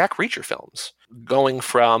 Jack Reacher films. Going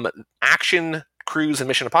from action cruise in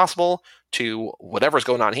Mission Impossible to whatever's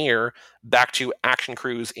going on here, back to action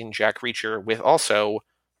cruise in Jack Reacher with also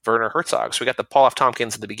Werner Herzog. So we got the Paul F.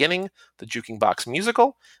 Tompkins at the beginning, the Juking Box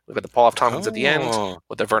musical. We've got the Paul F. Tompkins at the end Oh.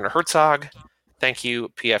 with the Werner Herzog. Thank you,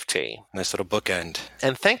 PFT. Nice little bookend.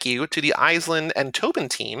 And thank you to the Island and Tobin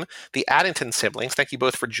team, the Addington siblings. Thank you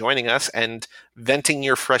both for joining us and venting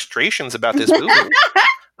your frustrations about this movie.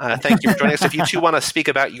 Thank you for joining us. If you too want to speak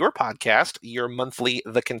about your podcast, your monthly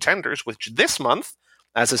The Contenders, which this month,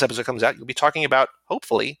 as this episode comes out, you'll be talking about,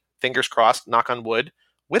 hopefully, fingers crossed, knock on wood,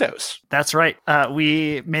 Widows. That's right.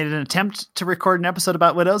 We made an attempt to record an episode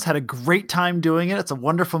about Widows, had a great time doing it. It's a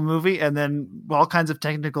wonderful movie. And then all kinds of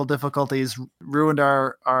technical difficulties ruined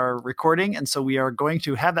our recording. And so we are going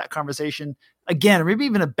to have that conversation again, or maybe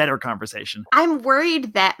even a better conversation. I'm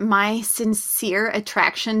worried that my sincere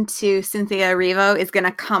attraction to Cynthia Erivo is going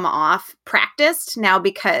to come off practiced now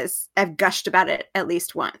because I've gushed about it at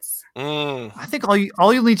least once. I think all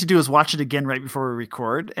you'll need to do is watch it again right before we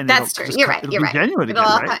record. And That's true. You're right. It'll You're be right. genuine It'll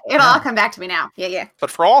again, all, right? it'll all come back to me now. Yeah. But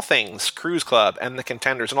for all things Cruise Club and The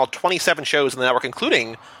Contenders and all 27 shows in the network,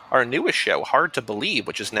 including our newest show, Hard to Believe,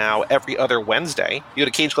 which is now every other Wednesday, you go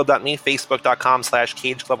to cageclub.me,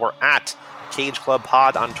 facebook.com/cageclub, or at Cage Club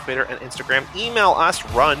Pod on Twitter and Instagram. Email us,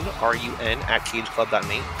 RUN, at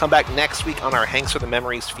cageclub.me. Come back next week on our Hanks for the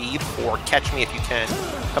Memories feed for Catch Me If You Can.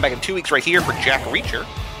 Come back in 2 weeks right here for Jack Reacher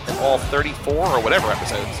and all 34 or whatever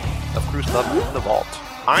episodes of Cruise Club in the Vault.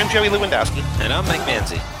 I'm Joey Lewandowski. And I'm Mike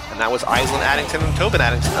Manzi. And that was Island Addington and Tobin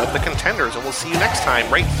Addington of The Contenders. And we'll see you next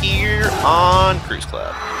time right here on Cruise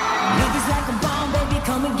Club. Love is like a